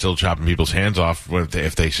countries where they're still chopping people's hands off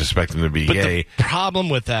if they suspect them to be gay. The problem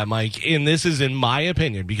with that, Mike, and this is in my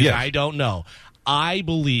opinion, because I don't know, I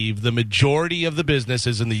believe the majority of the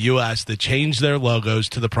businesses in the U.S. that change their logos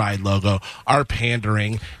to the Pride logo are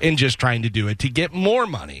pandering and just trying to do it to get more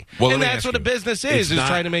money. Well, and that's what a business is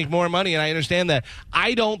trying to make more money, and I understand that.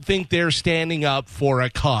 I don't think they're standing up for a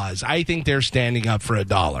cause. I think they're standing up for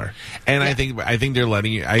 $1. And I think they're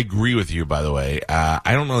letting you. I agree with you, by the way. I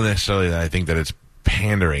don't know necessarily that I think that it's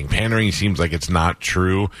pandering. Pandering seems like it's not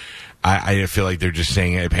true. I feel like they're just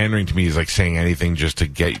saying it. Pandering to me is like saying anything just to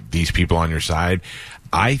get these people on your side.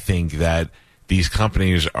 I think that these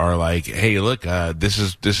companies are like, hey, look, this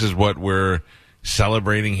is what we're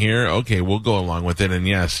celebrating here. Okay, we'll go along with it. And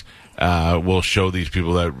yes, we'll show these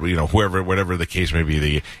people that, whatever the case may be,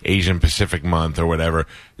 the Asian Pacific Month or whatever,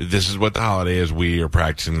 this is what the holiday is. We are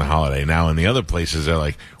practicing the holiday. Now, in the other places, they're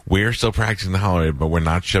like, we're still practicing the holiday, but we're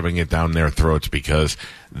not shoving it down their throats because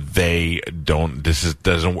they don't,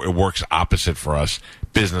 it works opposite for us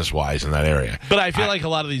business-wise in that area. But I feel like a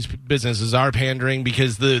lot of these businesses are pandering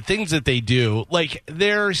because the things that they do, like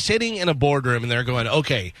they're sitting in a boardroom and they're going,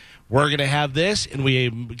 okay, we're going to have this, and we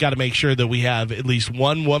got to make sure that we have at least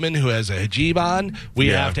one woman who has a hijab on. We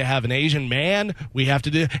have to have an Asian man. We have to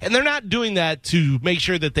do, and they're not doing that to make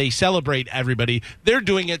sure that they celebrate everybody. They're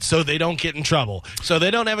doing it so they don't get in trouble. So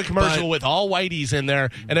they don't have a commercial with all whiteys in there,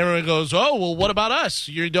 and everyone goes, oh, well, what about us?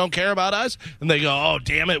 You don't care about us? And they go, oh,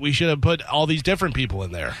 damn it, we should have put all these different people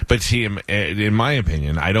in there. But see, in my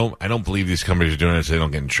opinion, I don't believe these companies are doing it so they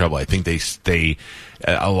don't get in trouble. I think they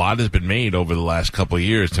a lot has been made over the last couple of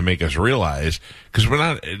years to make us realize, because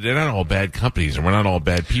they're not all bad companies and we're not all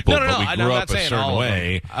bad people, but we grew up a certain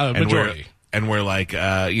way. And we're like,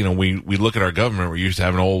 we look at our government, we're used to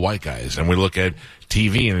having old white guys, and we look at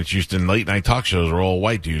TV and it's used in late night talk shows, we're all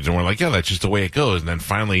white dudes, and we're like, yeah, that's just the way it goes. And then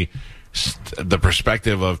finally, the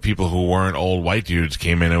perspective of people who weren't old white dudes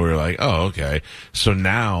came in and we were like, oh, okay. So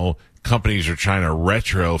now companies are trying to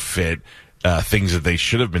retrofit things that they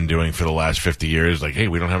should have been doing for the last 50 years. Like, hey,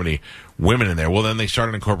 we don't have any women in there. Well, then they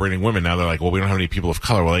started incorporating women. Now they're like, well, we don't have any people of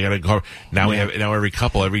color. Well, they got to incorporate. Now every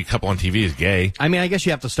couple on TV is gay. I mean, I guess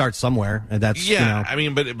you have to start somewhere, and that's I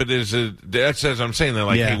mean, but that's as I'm saying. They're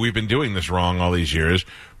like, hey, we've been doing this wrong all these years.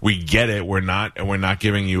 We get it. We're not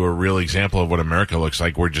giving you a real example of what America looks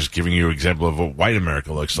like. We're just giving you an example of what white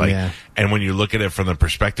America looks like. Yeah. And when you look at it from the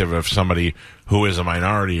perspective of somebody who is a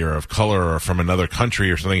minority or of color or from another country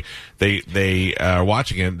or something, they are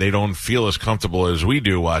watching it. They don't feel as comfortable as we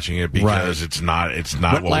do watching it because it's not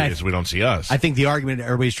we don't see us. I think the argument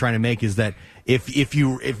everybody's trying to make is that if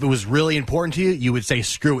it was really important to you, you would say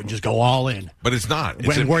screw it and just go all in. But it's not.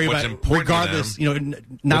 Worry what's about important regardless, to them,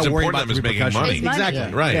 not what's worrying important about to them the is making repercussions. money. Exactly.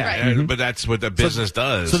 Yeah. Right. Right. But that's what the business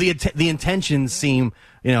does. So the intentions seem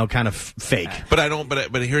kind of fake. But I don't.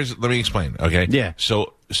 But let me explain. Okay. Yeah.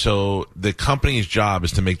 So the company's job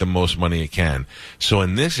is to make the most money it can. So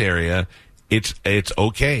in this area, it's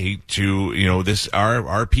okay to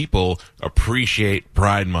our people appreciate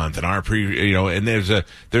Pride Month and and there's a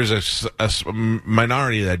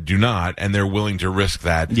minority that do not, and they're willing to risk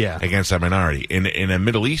that against that minority. In a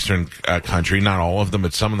Middle Eastern country, not all of them,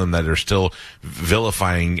 but some of them that are still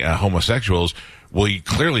vilifying homosexuals. Well, you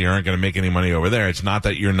clearly aren't going to make any money over there. It's not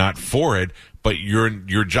that you're not for it, but your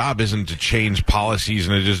job isn't to change policies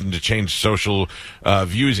and it isn't to change social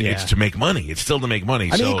views. Yeah. It's to make money. It's still to make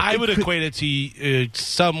money. I would equate it to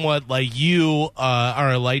somewhat like you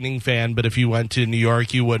are a Lightning fan, but if you went to New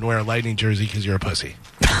York, you wouldn't wear a Lightning jersey because you're a pussy.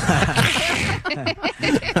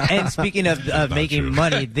 And speaking of making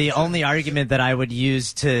money, the only argument that I would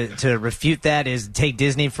use to refute that is take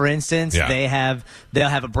Disney, for instance. Yeah. They'll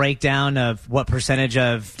have a breakdown of what percentage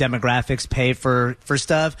of demographics pay for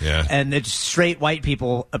stuff. Yeah. And it's straight white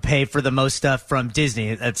people pay for the most stuff from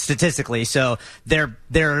Disney, statistically. So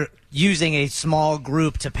they're using a small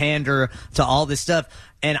group to pander to all this stuff.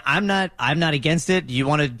 And I'm not against it. You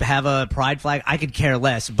want to have a pride flag? I could care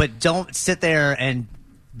less. But don't sit there and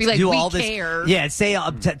be like, do we all this. care. Yeah, say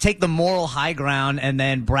take the moral high ground and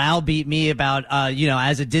then browbeat me about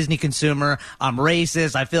as a Disney consumer, I'm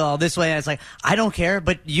racist. I feel all this way. And it's like, I don't care,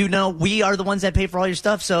 but we are the ones that pay for all your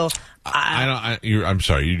stuff. So I'm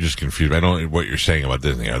sorry, you just confused me. I don't know what you're saying about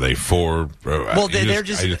Disney. Are they for? Well, I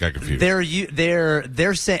just got confused.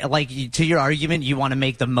 They're saying, like, to your argument, you want to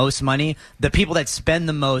make the most money. The people that spend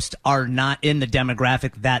the most are not in the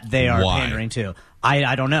demographic that they are pandering to.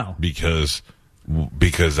 I don't know. Because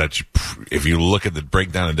that's, if you look at the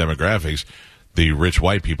breakdown of demographics, the rich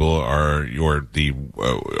white people are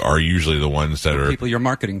usually the ones that are people you're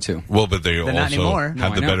marketing to. Well, but they also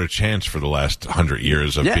have the better chance for the last 100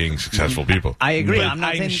 years of being successful people. I agree. But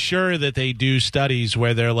I'm sure that they do studies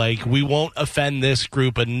where they're like, we won't offend this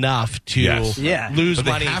group enough to lose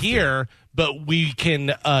money here. But we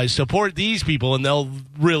can support these people, and they'll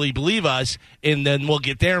really believe us, and then we'll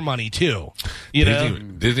get their money too.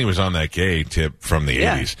 Disney was on that gay tip from the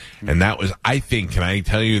 80s, and that was, I think. Can I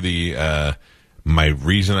tell you my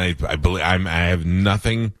reason? I believe I have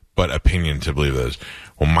nothing but opinion to believe this.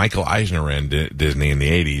 When Michael Eisner ran Disney in the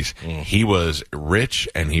 80s, he was rich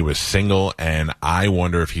and he was single, and I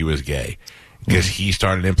wonder if he was gay because he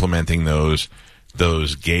started implementing those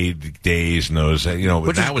gay days and those,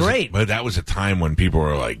 which that was great. But that was a time when people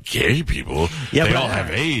were like, gay people, they all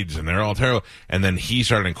have AIDS and they're all terrible. And then he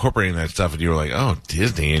started incorporating that stuff, and you were like, oh,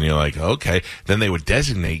 Disney, and you're like, okay. Then they would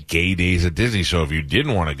designate gay days at Disney, so if you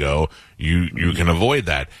didn't want to go, you can avoid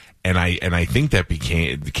that. And I think that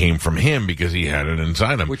came from him because he had it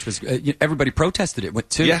inside him. Which was everybody protested it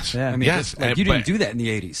too. Yes, I mean, yes. you didn't do that in the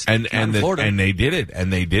 80s. And they did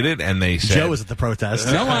it, and they said Joe was at the protest.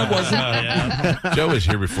 No, I wasn't. Joe was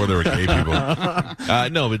here before there were gay people.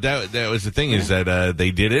 No, but that was the thing is that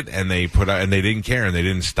they did it, and they put out, and they didn't care, and they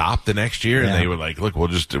didn't stop the next year, and they were like, look,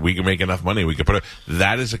 we can make enough money, we can put it.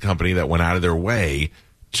 That is a company that went out of their way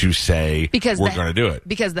to say we're going to do it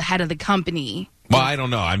because the head of the company. Well, I don't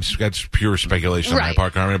know. That's pure speculation on my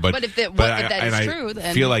part, Carmen. But if that is true,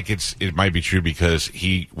 then I feel like it might be true because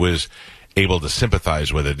he was able to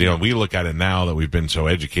sympathize with it. We look at it now that we've been so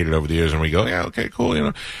educated over the years, and we go, yeah, okay,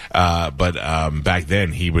 cool, But back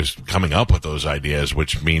then, he was coming up with those ideas,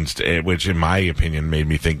 which in my opinion, made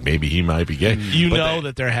me think maybe he might be gay.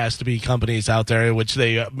 That there has to be companies out there, which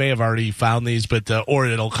they may have already found these, but or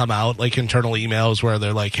it'll come out like internal emails where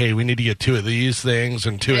they're like, hey, we need to get 2 of these things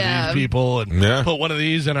and 2 of these people, and put 1 of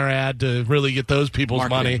these in our ad to really get those people's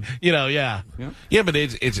money. Yeah, but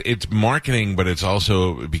it's marketing, but it's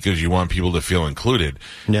also because you want people to feel included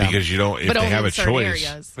because you don't if they have a choice.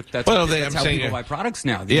 Areas. But that's how people buy products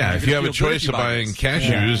now. If you have a choice of buying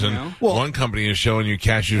cashews, and one company is showing you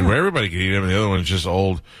cashews where everybody can eat them, and the other one's just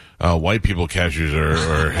old white people cashews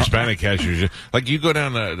or Hispanic cashews. Like you go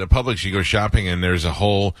down to Publix, you go shopping, and there's a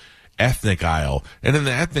whole ethnic aisle, and in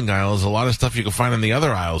the ethnic aisle is a lot of stuff you can find in the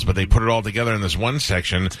other aisles, but they put it all together in this one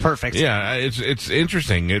section. It's perfect. Yeah, it's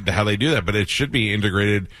interesting how they do that, but it should be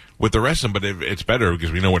integrated with the rest of them, but it's better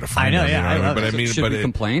because we know where to find them. Yeah, you know? I But I mean, should we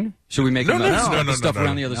complain? Should we make stuff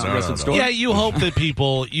around the rest of the store? Yeah, you hope that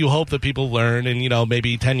people learn, and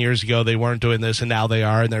maybe 10 years ago they weren't doing this, and now they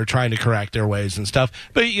are, and they're trying to correct their ways and stuff.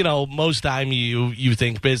 But most time you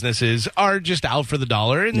think businesses are just out for the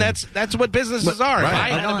dollar, and that's what businesses are. Right. If I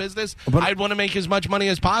had a business, I'd want to make as much money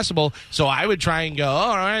as possible, so I would try and go,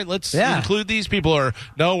 all right, let's include these people, or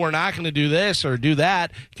no, we're not going to do this or do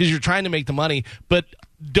that, because you're trying to make the money, but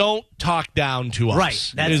don't talk down to us.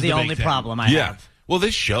 Right. That's the only problem I have. Well,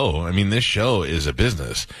 this show is a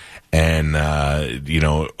business, and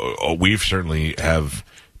we've certainly have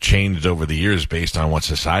changed over the years based on what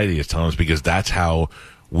society is telling us, because that's how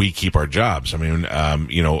we keep our jobs. I mean,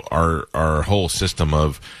 our whole system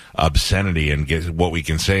of obscenity and what we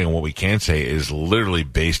can say and what we can't say is literally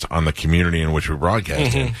based on the community in which we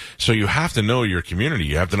broadcast in. So you have to know your community.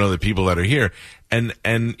 You have to know the people that are here. And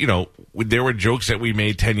there were jokes that we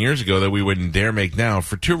made 10 years ago that we wouldn't dare make now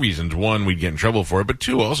for two reasons. One, we'd get in trouble for it, but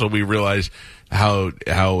two, also we realized how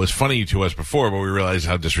it was funny to us before, but we realize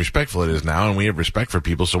how disrespectful it is now, and we have respect for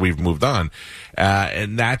people, so we've moved on.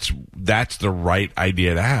 And that's the right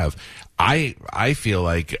idea to have. I feel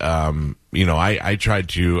like, I tried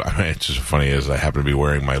to, it's just funny as I happen to be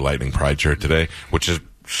wearing my Lightning Pride shirt today, which is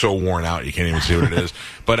so worn out you can't even see what it is.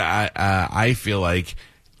 But I feel like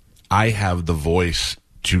I have the voice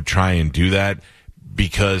to try and do that,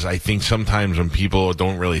 because I think sometimes when people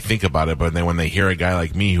don't really think about it, but then when they hear a guy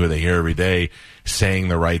like me who they hear every day saying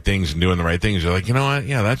the right things and doing the right things, they're like, you know what?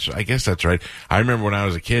 Yeah, I guess that's right. I remember when I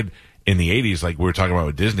was a kid in the 80s, like we were talking about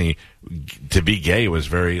with Disney, to be gay was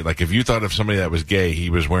very, like, if you thought of somebody that was gay, he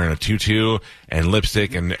was wearing a tutu and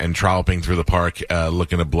lipstick and trolloping through the park,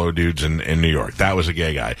 looking to blow dudes in New York. That was a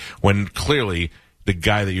gay guy. When clearly the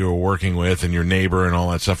guy that you were working with and your neighbor and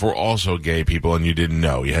all that stuff were also gay people, and you didn't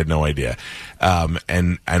know. You had no idea.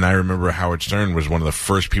 And I remember Howard Stern was one of the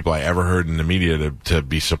first people I ever heard in the media to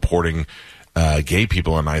be supporting gay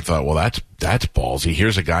people, and I thought, well, that's ballsy.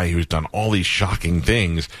 Here's a guy who's done all these shocking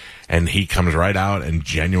things, and he comes right out and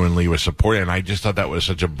genuinely was supporting, and I just thought that was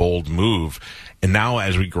such a bold move. And now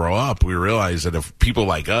as we grow up, we realize that if people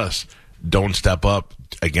like us don't step up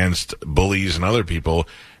against bullies and other people,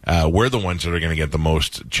 we're the ones that are going to get the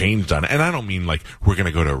most change done. And I don't mean like we're going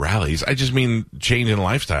to go to rallies. I just mean change in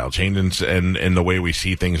lifestyle, change in the way we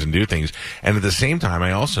see things and do things. And at the same time,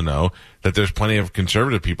 I also know that there's plenty of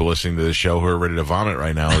conservative people listening to this show who are ready to vomit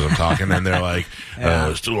right now as I'm talking, and they're like,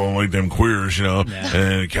 still don't like them queers,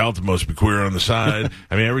 and Calton must be queer on the side.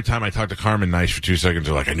 I mean, every time I talk to Carmen Nice for 2 seconds,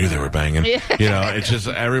 they're like, I knew they were banging. It's just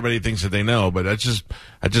everybody thinks that they know, but that's just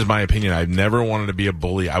my opinion. I've never wanted to be a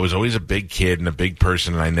bully. I was always a big kid and a big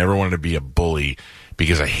person, and I never wanted to be a bully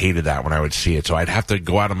because I hated that when I would see it. So I'd have to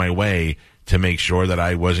go out of my way to make sure that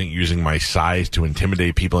I wasn't using my size to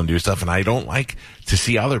intimidate people and do stuff, and I don't like to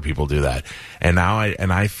see other people do that. And now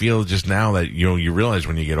I feel just now that you realize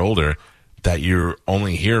when you get older that you're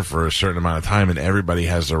only here for a certain amount of time, and everybody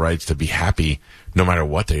has the rights to be happy no matter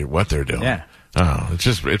what they're doing. Yeah. Oh, it's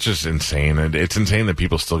just insane, and it's insane that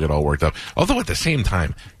people still get all worked up. Although at the same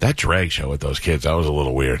time, that drag show with those kids, that was a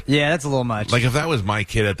little weird. Yeah, that's a little much. Like if that was my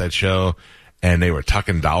kid at that show, and they were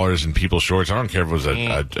tucking dollars in people's shorts. I don't care if it was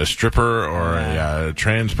a stripper or a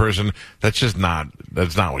trans person. That's not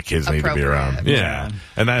what kids need to be around. Yeah.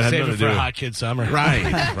 And that had Save nothing it to for do a hot kid summer.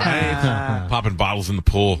 Right. Popping bottles in the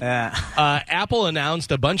pool. Apple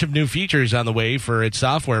announced a bunch of new features on the way for its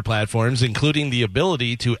software platforms, including the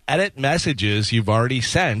ability to edit messages you've already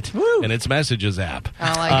sent in its Messages app. I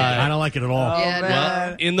don't like it. I don't like it at all.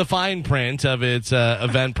 Well, in the fine print of its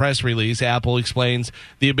event press release, Apple explains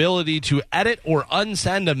the ability to edit or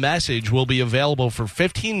unsend a message will be available for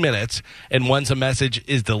 15 minutes, and once a message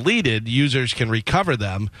is deleted, users can recover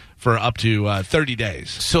them for up to 30 days.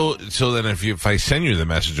 So then if I send you the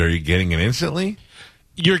message, are you getting it instantly?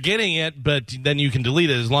 You're getting it, but then you can delete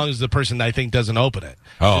it as long as the person, I think, doesn't open it.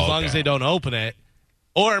 As long as they don't open it.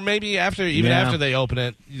 Or maybe after they open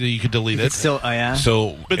it, you could delete it. It's still,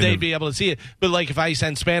 but they'd be able to see it. But like if I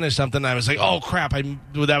send Spanish something, I was like, oh crap, I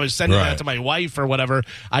was sending that to my wife or whatever.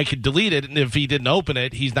 I could delete it, and if he didn't open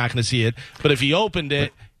it, he's not going to see it. But if he opened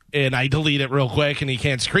it and I delete it real quick, and he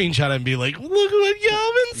can't screenshot it and be like, look what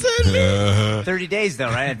Galvin sent me. 30 days though,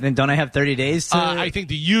 right? Then don't I have 30 days to? I think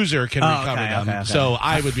the user can recover them, okay. so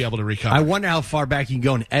I would be able to recover. I wonder how far back you can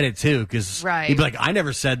go and edit too, because he'd be like, "I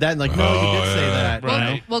never said that." And like, no, you did say that.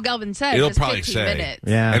 Right. Well, Galvin said It'll just probably 15 say, minutes.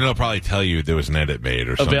 and it'll probably tell you there was an edit made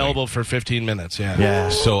or something. Available for 15 minutes. Yeah.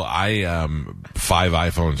 So I 5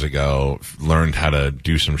 iPhones ago learned how to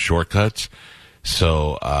do some shortcuts.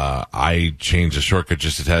 So I changed the shortcut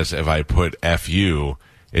just to test if I put FU,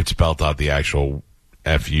 it spelled out the actual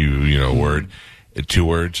F-U, word, 2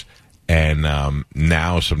 words. And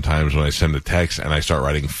now sometimes when I send a text and I start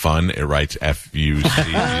writing fun, it writes F-U-C.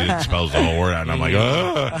 It spells the whole word out. And I'm like,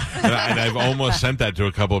 and I've almost sent that to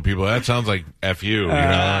a couple of people. That sounds like F-U,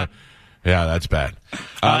 Yeah, that's bad.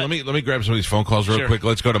 Let me grab some of these phone calls real quick.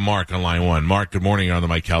 Let's go to Mark on line 1. Mark, good morning. You're on the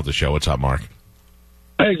Mike Calta Show. What's up, Mark?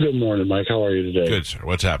 Hey, good morning, Mike. How are you today? Good, sir.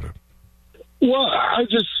 What's happening? Well,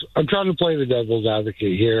 I'm trying to play the devil's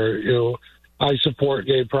advocate here. I support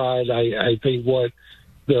gay pride. I think what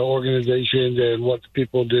the organization and what the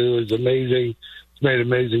people do is amazing. It's made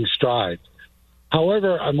amazing strides.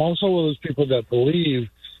 However, I'm also one of those people that believe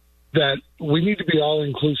that we need to be all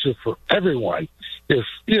inclusive for everyone. If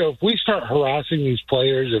we start harassing these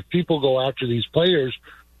players, if people go after these players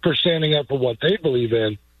for standing up for what they believe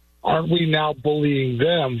in, aren't we now bullying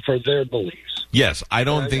them for their beliefs? Yes, I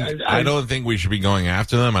don't think we should be going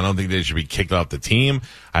after them. I don't think they should be kicked off the team.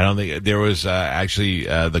 I don't think there was actually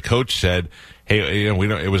the coach said, "Hey, we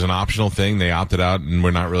don't." It was an optional thing. They opted out, and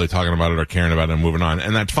we're not really talking about it or caring about it and moving on,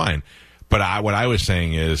 and that's fine. But what I was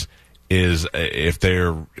saying is if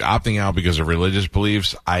they're opting out because of religious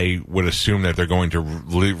beliefs, I would assume that they're going to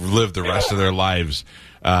live the rest of their lives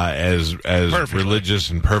as religious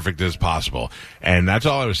and perfect as possible. And that's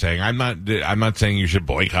all I was saying. I'm not saying you should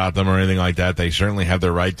boycott them or anything like that. They certainly have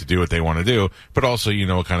the right to do what they want to do, but also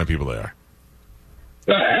what kind of people they are.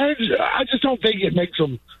 I just don't think it makes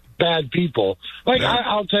them bad people.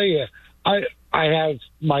 I'll tell you, I have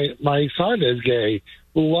my son is gay.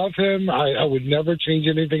 Love him. I would never change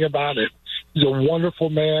anything about it. He's a wonderful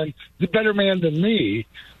man. He's a better man than me.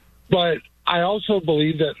 But I also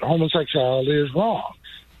believe that homosexuality is wrong.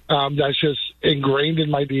 That's just ingrained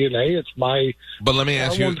in my DNA. It's my. But let me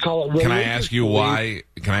ask you. Can I ask you why?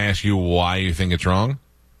 Can I ask you why you think it's wrong?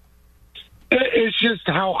 It's just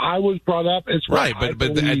how I was brought up. It's right,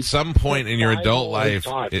 but at some point in your adult life,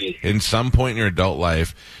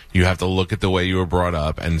 you have to look at the way you were brought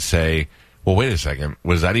up and say, well, wait a second,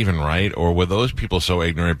 was that even right? Or were those people so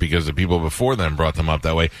ignorant because the people before them brought them up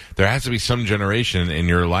that way? There has to be some generation in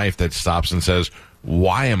your life that stops and says,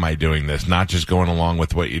 why am I doing this? Not just going along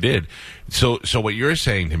with what you did. So what you're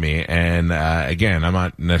saying to me, and again, I'm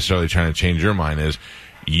not necessarily trying to change your mind, is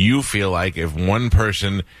you feel like if one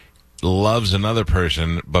person loves another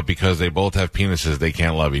person, but because they both have penises, they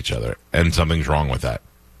can't love each other, and something's wrong with that.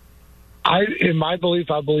 In my belief,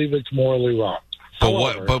 I believe it's morally wrong.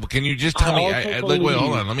 But But can you just tell me? Wait,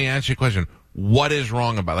 hold on. Let me ask you a question. What is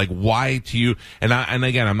wrong about why to you? And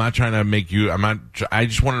again, I'm not trying to make you. I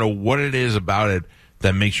just want to know what it is about it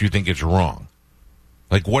that makes you think it's wrong.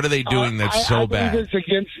 What are they doing that's so bad? I believe it's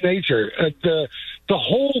against nature. The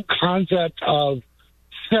whole concept of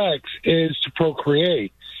sex is to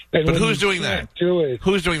procreate. And but who's doing that?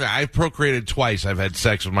 Who's doing that? I've procreated twice. I've had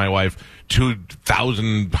sex with my wife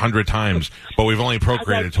 2,100 times, but we've only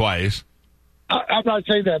procreated twice. I'm not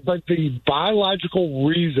saying that, but the biological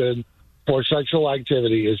reason for sexual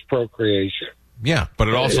activity is procreation. Yeah, but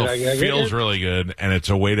it also feels really good, and it's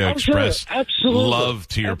a way to express love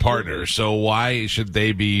to your partner. So why should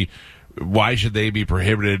they be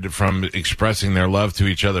prohibited from expressing their love to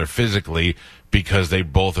each other physically because they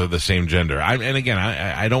both are the same gender? And again,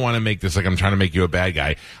 I don't want to make this like I'm trying to make you a bad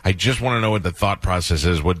guy. I just want to know what the thought process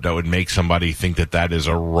is that would make somebody think that is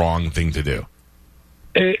a wrong thing to do.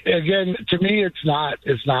 Again, to me, it's not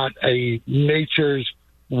a nature's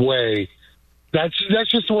way. That's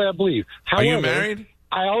just the way I believe. However, are you married?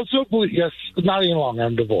 I also believe, yes, not any longer.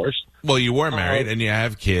 I'm divorced. Well, you were married and you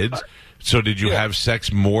have kids. So did you have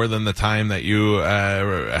sex more than the time that you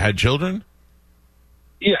had children?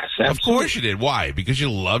 Yes, absolutely. Of course you did. Why? Because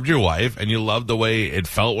you loved your wife and you loved the way it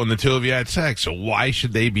felt when the two of you had sex. So why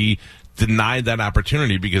should they be denied that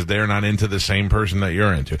opportunity because they're not into the same person that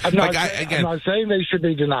you're into? I'm not saying they should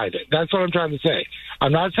be denied it. That's what I'm trying to say.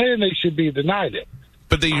 I'm not saying they should be denied it.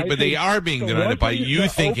 But they are being denied it by you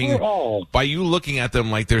thinking, by you looking at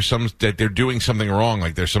them like that they're doing something wrong,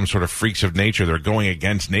 like there's some sort of freaks of nature, they're going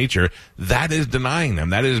against nature. That is denying them.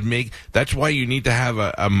 That's why you need to have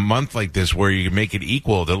a month like this where you make it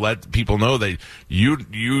equal, to let people know that you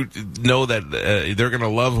know that they're going to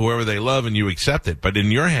love whoever they love and you accept it. But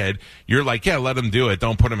in your head, you're like, yeah, let them do it.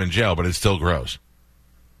 Don't put them in jail, but it's still gross.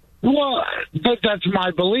 Well, but that's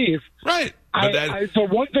my belief. Right. So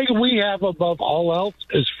one thing we have above all else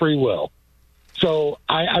is free will. So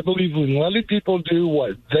I believe in letting people do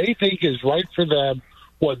what they think is right for them,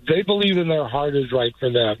 what they believe in their heart is right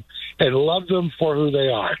for them, and love them for who they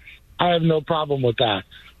are. I have no problem with that.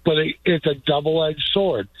 But it's a double-edged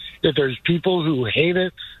sword. If there's people who hate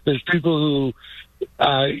it, there's people who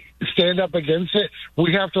stand up against it,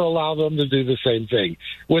 we have to allow them to do the same thing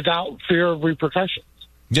without fear of repercussions.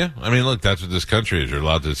 Yeah, I mean, look, that's what this country is. You're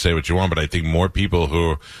allowed to say what you want, but I think more people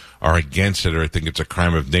who are against it or think it's a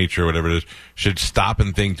crime of nature or whatever it is should stop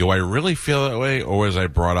and think, do I really feel that way or was I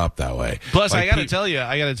brought up that way? Plus, I got to tell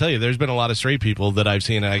you, there's been a lot of straight people that I've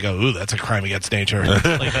seen and I go, ooh, that's a crime against nature. Like,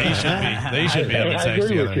 they should be having sex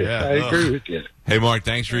together. Yeah. I agree with you. Hey, Mark,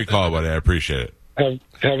 thanks for your call, buddy. I appreciate it.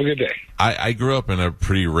 Have a good day. I grew up in a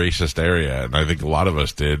pretty racist area, and I think a lot of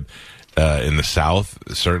us did. In the South,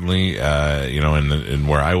 certainly, in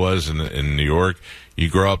where I was in New York, you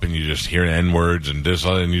grow up and you just hear N-words and this,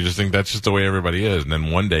 and you just think that's just the way everybody is. And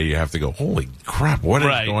then one day you have to go, holy crap, what is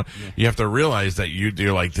going on? Yeah. You have to realize that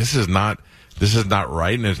you're like, this is not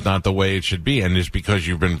right, and it's not the way it should be. And just because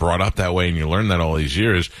you've been brought up that way and you learned that all these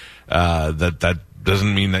years, that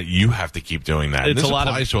doesn't mean that you have to keep doing that. This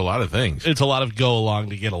applies to a lot of things. It's a lot of go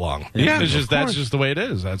along to get along. Yeah, that's just the way it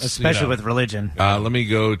is. That's especially with religion. Let me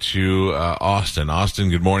go to Austin. Austin,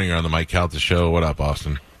 good morning. You're on the Mike Calta show. What up,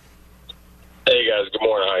 Austin? Hey guys, good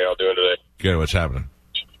morning. How y'all doing today? Good. What's happening?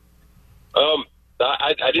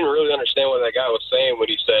 I didn't really understand what that guy was saying when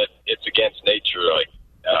he said it's against nature. Like,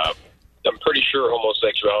 I'm pretty sure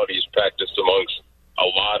homosexuality is practiced amongst a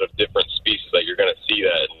lot of different species. That you're going to see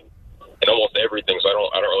that in almost everything. So I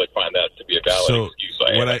don't really find that to be a valid excuse.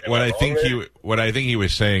 What I think he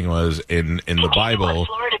was saying was in the Bible.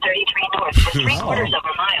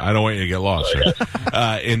 I don't want you to get lost, sir.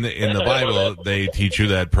 In the Bible, they teach you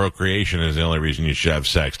that procreation is the only reason you should have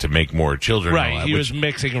sex, to make more children. Right. He was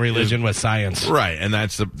mixing religion with science. Right, and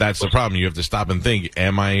that's the problem. You have to stop and think: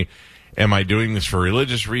 Am I doing this for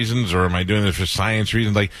religious reasons, or am I doing this for science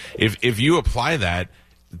reasons? Like, if you apply that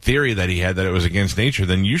theory that he had that it was against nature,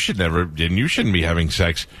 then you shouldn't be having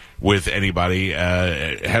sex with anybody,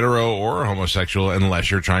 hetero or homosexual, unless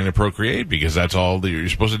you're trying to procreate, because that's all that you're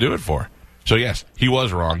supposed to do it for. So yes, he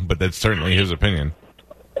was wrong, but that's certainly his opinion.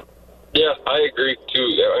 Yeah, I agree to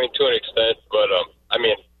an extent, but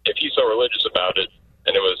if he's so religious about it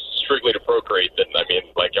and it was strictly to procreate, then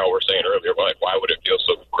like y'all were saying earlier, why would it feel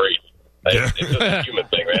so great? It's just a human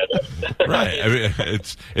thing, man. Right.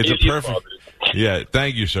 It's a perfect. Yeah,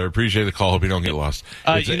 thank you, sir. Appreciate the call. Hope you don't get lost.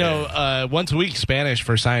 Once a week, Spanish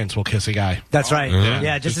for science will kiss a guy. That's right.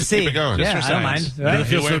 Yeah, just to see. Keep it going. Yeah, I don't mind. Right? It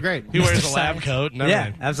feels so great. He wears a lab coat and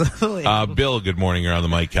everything. Yeah, absolutely. Bill, good morning. You're on the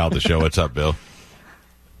Mike Calta show. What's up, Bill?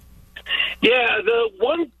 Yeah, the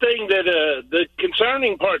one thing that the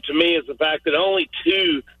concerning part to me is the fact that only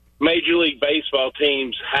 2 Major League Baseball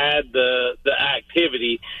teams had the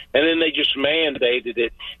activity, and then they just mandated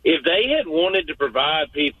it. If they had wanted to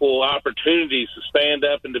provide people opportunities to stand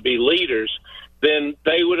up and to be leaders, then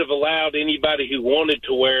they would have allowed anybody who wanted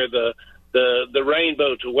to wear the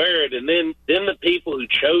rainbow to wear it, and then the people who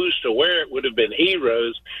chose to wear it would have been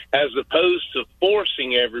heroes, as opposed to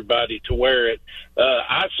forcing everybody to wear it.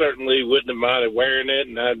 I certainly wouldn't have minded wearing it,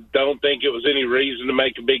 and I don't think it was any reason to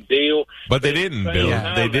make a big deal. But they didn't,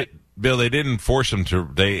 Bill. Bill, they didn't force them to.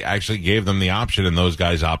 They actually gave them the option, and those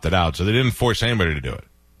guys opted out. So they didn't force anybody to do it.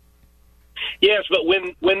 Yes, but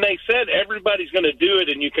when they said everybody's going to do it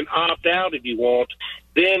and you can opt out if you want,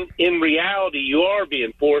 then in reality you are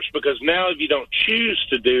being forced, because now if you don't choose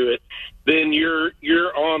to do it, then you're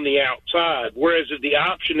on the outside. Whereas if the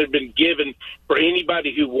option had been given for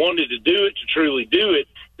anybody who wanted to do it to truly do it,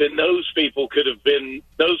 then those people could have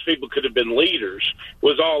been leaders.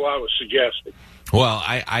 Was all I was suggesting. Well,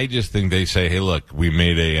 I just think they say, hey, look, we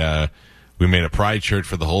made a pride shirt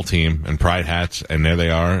for the whole team and pride hats, and there they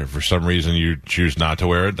are. If for some reason you choose not to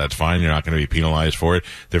wear it, that's fine. You're not going to be penalized for it.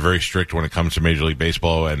 They're very strict when it comes to Major League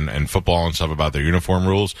Baseball and football and stuff about their uniform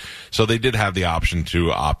rules. So they did have the option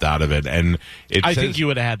to opt out of it, and I think you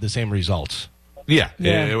would have had the same results. Yeah.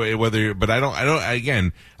 But I don't.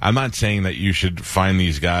 Again, I'm not saying that you should find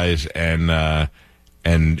these guys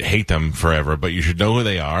and hate them forever, but you should know who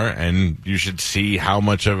they are, and you should see how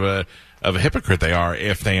much of a hypocrite they are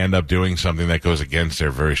if they end up doing something that goes against their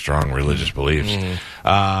very strong religious beliefs.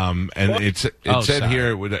 And it said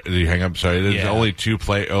here, did you hang up? Sorry, there's only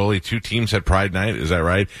two teams at Pride Night. Is that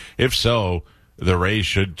right? If so, the Rays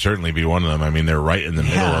should certainly be one of them. I mean, they're right in the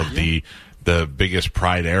middle of the biggest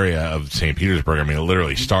pride area of St. Petersburg. I mean, it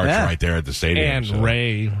literally starts right there at the stadium. And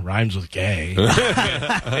Ray rhymes with gay.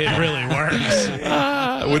 It really works.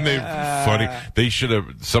 Wouldn't they? Funny.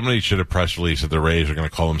 Somebody should have press released that the Rays are going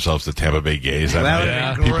to call themselves the Tampa Bay Gays. That would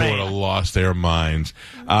have been people great. would have lost their minds.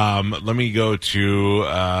 Let me go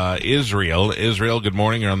to Israel. Israel, good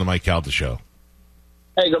morning. You're on the Mike Calta show.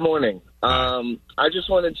 Hey, good morning. I just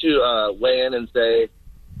wanted to weigh in and say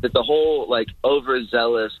that the whole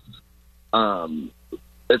overzealous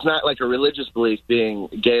it's not like a religious belief being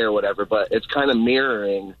gay or whatever, but it's kind of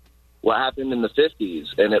mirroring what happened in the 50s,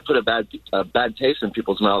 and it put a bad taste in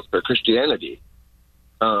people's mouths for Christianity.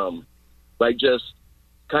 Like just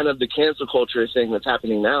kind of the cancel culture thing that's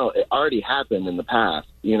happening now, it already happened in the past,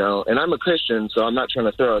 you know, and I'm a Christian, so I'm not trying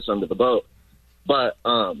to throw us under the boat. But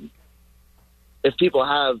if people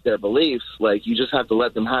have their beliefs, like, you just have to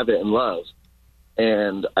let them have it in love.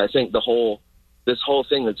 And I think this whole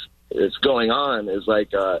thing that's going on is like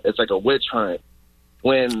it's like a witch hunt.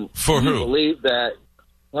 When for you who? Believe that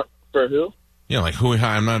for who? Yeah, like who?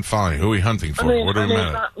 I'm not following. Who are we hunting for? What do we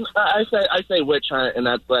matter? I say witch hunt, and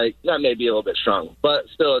that's like, that may be a little bit strong, but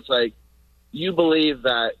still, it's like you believe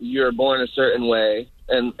that you're born a certain way,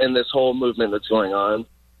 and this whole movement that's going on,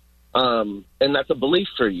 and that's a belief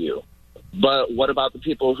for you. But what about the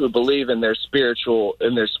people who believe in their spiritual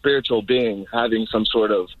being having some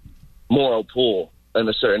sort of moral pull in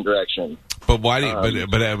a certain direction? But why?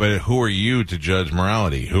 But who are you to judge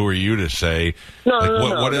morality? Who are you to say?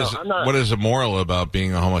 What is immoral about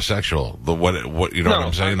being a homosexual? What you know what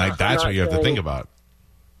I'm saying? Like, that's what you have to think about.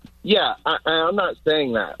 Yeah, I'm not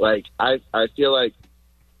saying that. Like, I feel like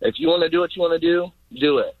if you want to do what you want to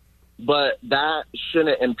do it. But that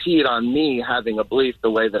shouldn't impede on me having a belief the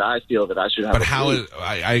way that I feel that I should have. But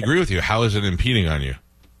I agree with you. How is it impeding on you?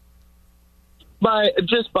 By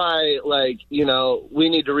like, you know, we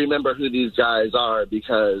need to remember who these guys are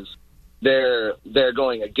because they're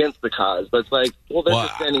going against the cause. But it's like, well, they're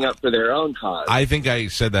just standing up for their own cause. I think I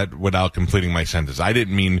said that without completing my sentence. I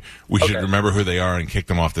didn't mean we should remember who they are and kick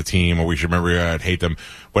them off the team, or we should remember and hate them.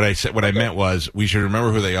 What I meant was we should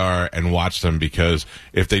remember who they are and watch them, because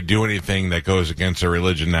if they do anything that goes against their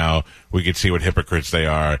religion now, we could see what hypocrites they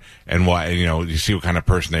are and why, you know, you see what kind of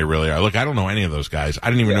person they really are. Look, I don't know any of those guys. I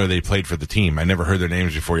didn't even know they played for the team. I never heard their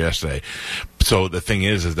names before yesterday. So the thing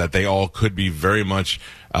is that they all could be very much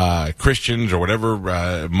Christians or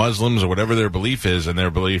whatever, Muslims or whatever their belief is, and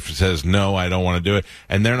their belief says, no, I don't want to do it.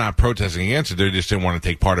 And they're not protesting against it. They just didn't want to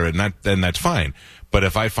take part of it. And then that's fine. But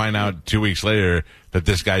if I find out 2 weeks later that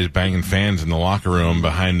this guy's banging fans in the locker room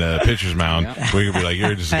behind the pitcher's mound, we could be like,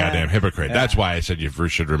 you're just a goddamn hypocrite. Yeah. That's why I said you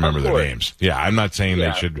first should remember their names. Yeah, I'm not saying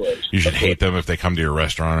you should hate them if they come to your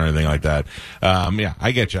restaurant or anything like that. Yeah,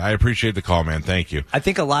 I get you. I appreciate the call, man. Thank you. I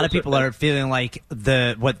think a lot of people are feeling like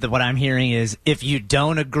what I'm hearing is if you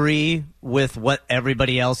don't agree with what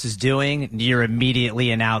everybody else is doing, you're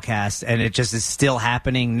immediately an outcast, and it just is still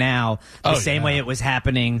happening now the same way it was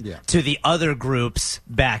happening to the other groups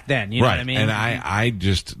back then. You know what I mean? And I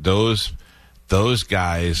just those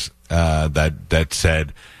guys that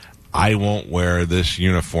said, I won't wear this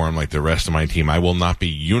uniform like the rest of my team. I will not be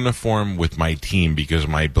uniform with my team because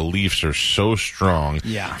my beliefs are so strong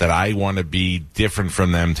that I want to be different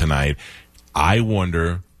from them tonight. I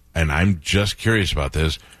wonder, and I'm just curious about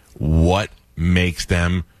this, what makes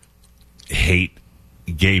them hate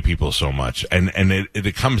gay people so much? And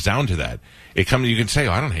it comes down to that. You can say,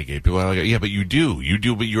 oh, I don't hate gay people. Like, yeah, but you do,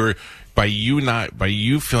 but you're by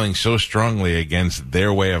you feeling so strongly against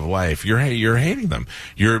their way of life, you're hating them.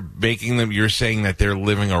 You're saying that they're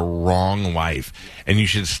living a wrong life, and you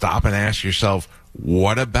should stop and ask yourself,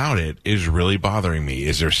 what about it is really bothering me?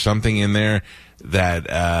 Is there something in there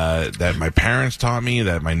that my parents taught me,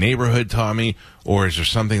 that my neighborhood taught me, or is there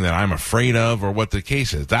something that I'm afraid of, or what the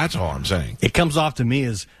case is? That's all I'm saying. It comes off to me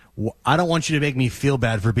as, I don't want you to make me feel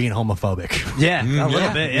bad for being homophobic. Yeah, a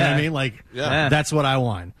little bit. Yeah, you know what I mean, like that's what I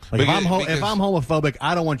want. Like if I'm homophobic,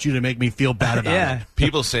 I don't want you to make me feel bad about it.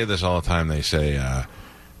 People say this all the time. They say,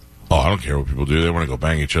 "Oh, I don't care what people do. They want to go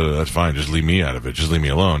bang each other. That's fine. Just leave me out of it. Just leave me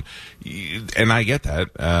alone." And I get that.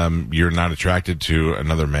 You're not attracted to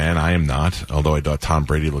another man. I am not. Although I thought Tom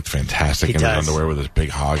Brady looked fantastic in his underwear with his big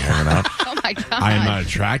hog hanging out. Oh my God! I am not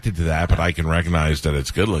attracted to that, but I can recognize that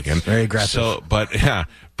it's good looking. Very aggressive. So,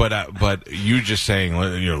 but you just saying,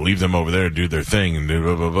 leave them over there, do their thing, and do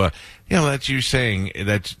blah blah blah. That's you saying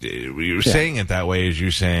you're saying it that way. Is you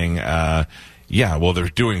saying, well, they're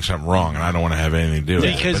doing something wrong, and I don't want to have anything to do with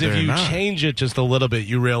it. Because if you change it just a little bit,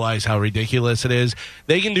 you realize how ridiculous it is.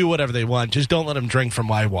 They can do whatever they want. Just don't let them drink from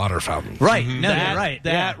my water fountain. Right. Mm-hmm. No, you're right.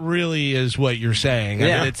 That really is what you're saying.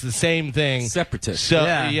 Yeah. I mean, it's the same thing. Separatist. So,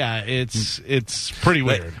 it's pretty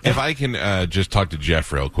weird. If I can just talk to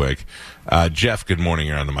Jeff real quick. Jeff, good morning.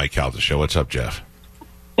 You're on the Mike Calta Show. What's up, Jeff?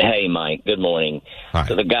 Hey, Mike. Good morning. Hi.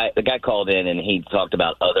 So the guy called in and he talked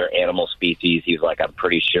about other animal species. He was like, I'm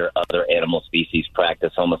pretty sure other animal species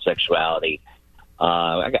practice homosexuality.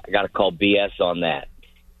 I got to call BS on that.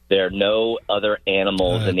 There are no other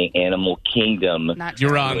animals in the animal kingdom.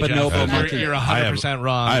 You're wrong, but no monkey. You're 100%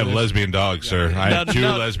 wrong. I have lesbian dogs, sir. I have two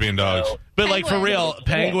lesbian dogs. But like for real,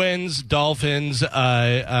 penguins, dolphins,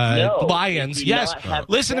 lions. Yes,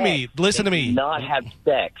 listen to me. Listen to me. Do not have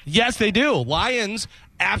sex. Yes, they do. Lions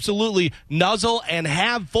absolutely nuzzle and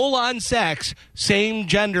have full-on sex, same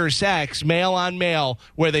gender sex, male on male,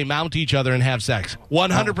 where they mount each other and have sex.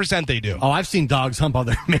 100% they do. Oh, I've seen dogs hump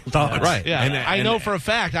other male dogs. Right. Yeah, and I know for a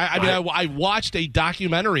fact. I watched a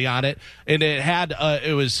documentary on it, and it had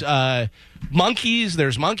monkeys.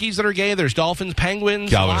 There's monkeys that are gay. There's dolphins, penguins,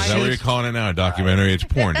 Galvin, lions. is that what you're calling it now? A documentary? It's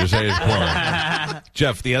porn. Just say it's porn.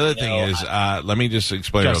 Jeff, the other thing is, let me just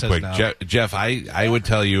explain real quick. No. Jeff, I would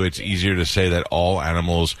tell you it's easier to say that all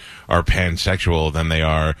animals are pansexual than they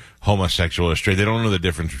are homosexual or straight. They don't know the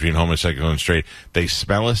difference between homosexual and straight. They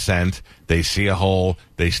smell a scent, they see a hole,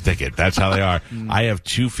 they stick it. That's how they are. I have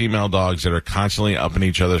two female dogs that are constantly up in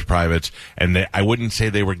each other's privates, and I wouldn't say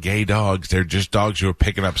they were gay dogs. They're just dogs who are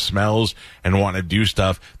picking up smells and want to do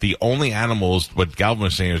stuff. The only animals, what Galvin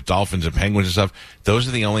was saying, is dolphins and penguins and stuff. Those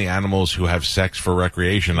are the only animals who have sex for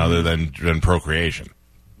recreation other than procreation.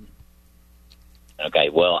 Okay,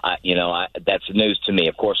 well, that's news to me.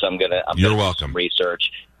 Of course, You're welcome. Do some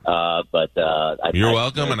research. You're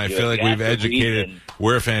welcome, and I feel like we've educated.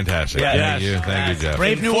 We're fantastic. Yes. Thank you, Jeff.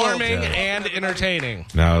 Brave New World. Informing and entertaining.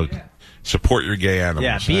 Now, support your gay animals.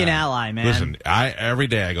 Yeah, be an ally, man. Listen, every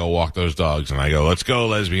day I go walk those dogs, and I go, "Let's go,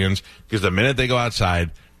 lesbians," because the minute they go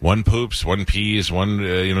outside, one poops, one pees,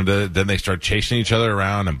 then they start chasing each other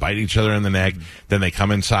around and biting each other in the neck. Then they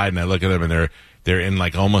come inside, and I look at them, and they're in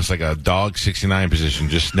like almost like a dog 69 position,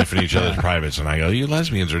 just sniffing each other's privates. And I go, you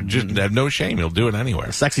lesbians are just have no shame. You'll do it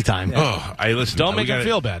anywhere. Sexy time. Oh, listen. Don't make them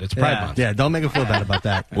feel bad. It's Pride Month. Yeah, don't make them feel bad about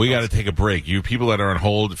that. We got to take a break. You people that are on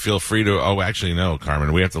hold, feel free to. Oh, actually, no,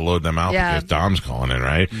 Carmen. We have to load them out because Dom's calling in,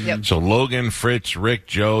 right? Yep. So Logan, Fritz, Rick,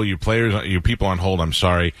 Joe, you people on hold. I'm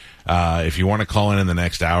sorry. If you want to call in the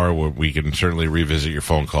next hour, we can certainly revisit your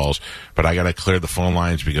phone calls. But I got to clear the phone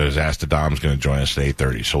lines because Ask the Dom's going to join us at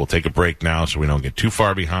 8:30. So we'll take a break now so we don't get too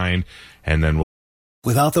far behind, and then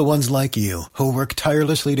Without the ones like you who work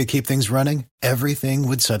tirelessly to keep things running, everything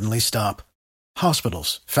would suddenly stop.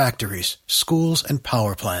 Hospitals, factories, schools, and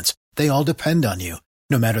power plants, they all depend on you.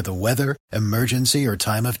 No matter the weather, emergency, or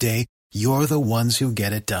time of day, you're the ones who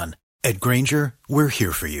get it done. At Grainger, we're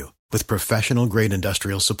here for you with professional-grade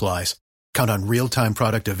industrial supplies. Count on real-time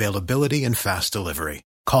product availability and fast delivery.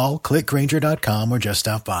 Call, click Grainger.com, or just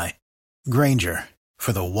stop by. Grainger,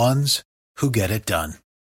 for the ones who get it done.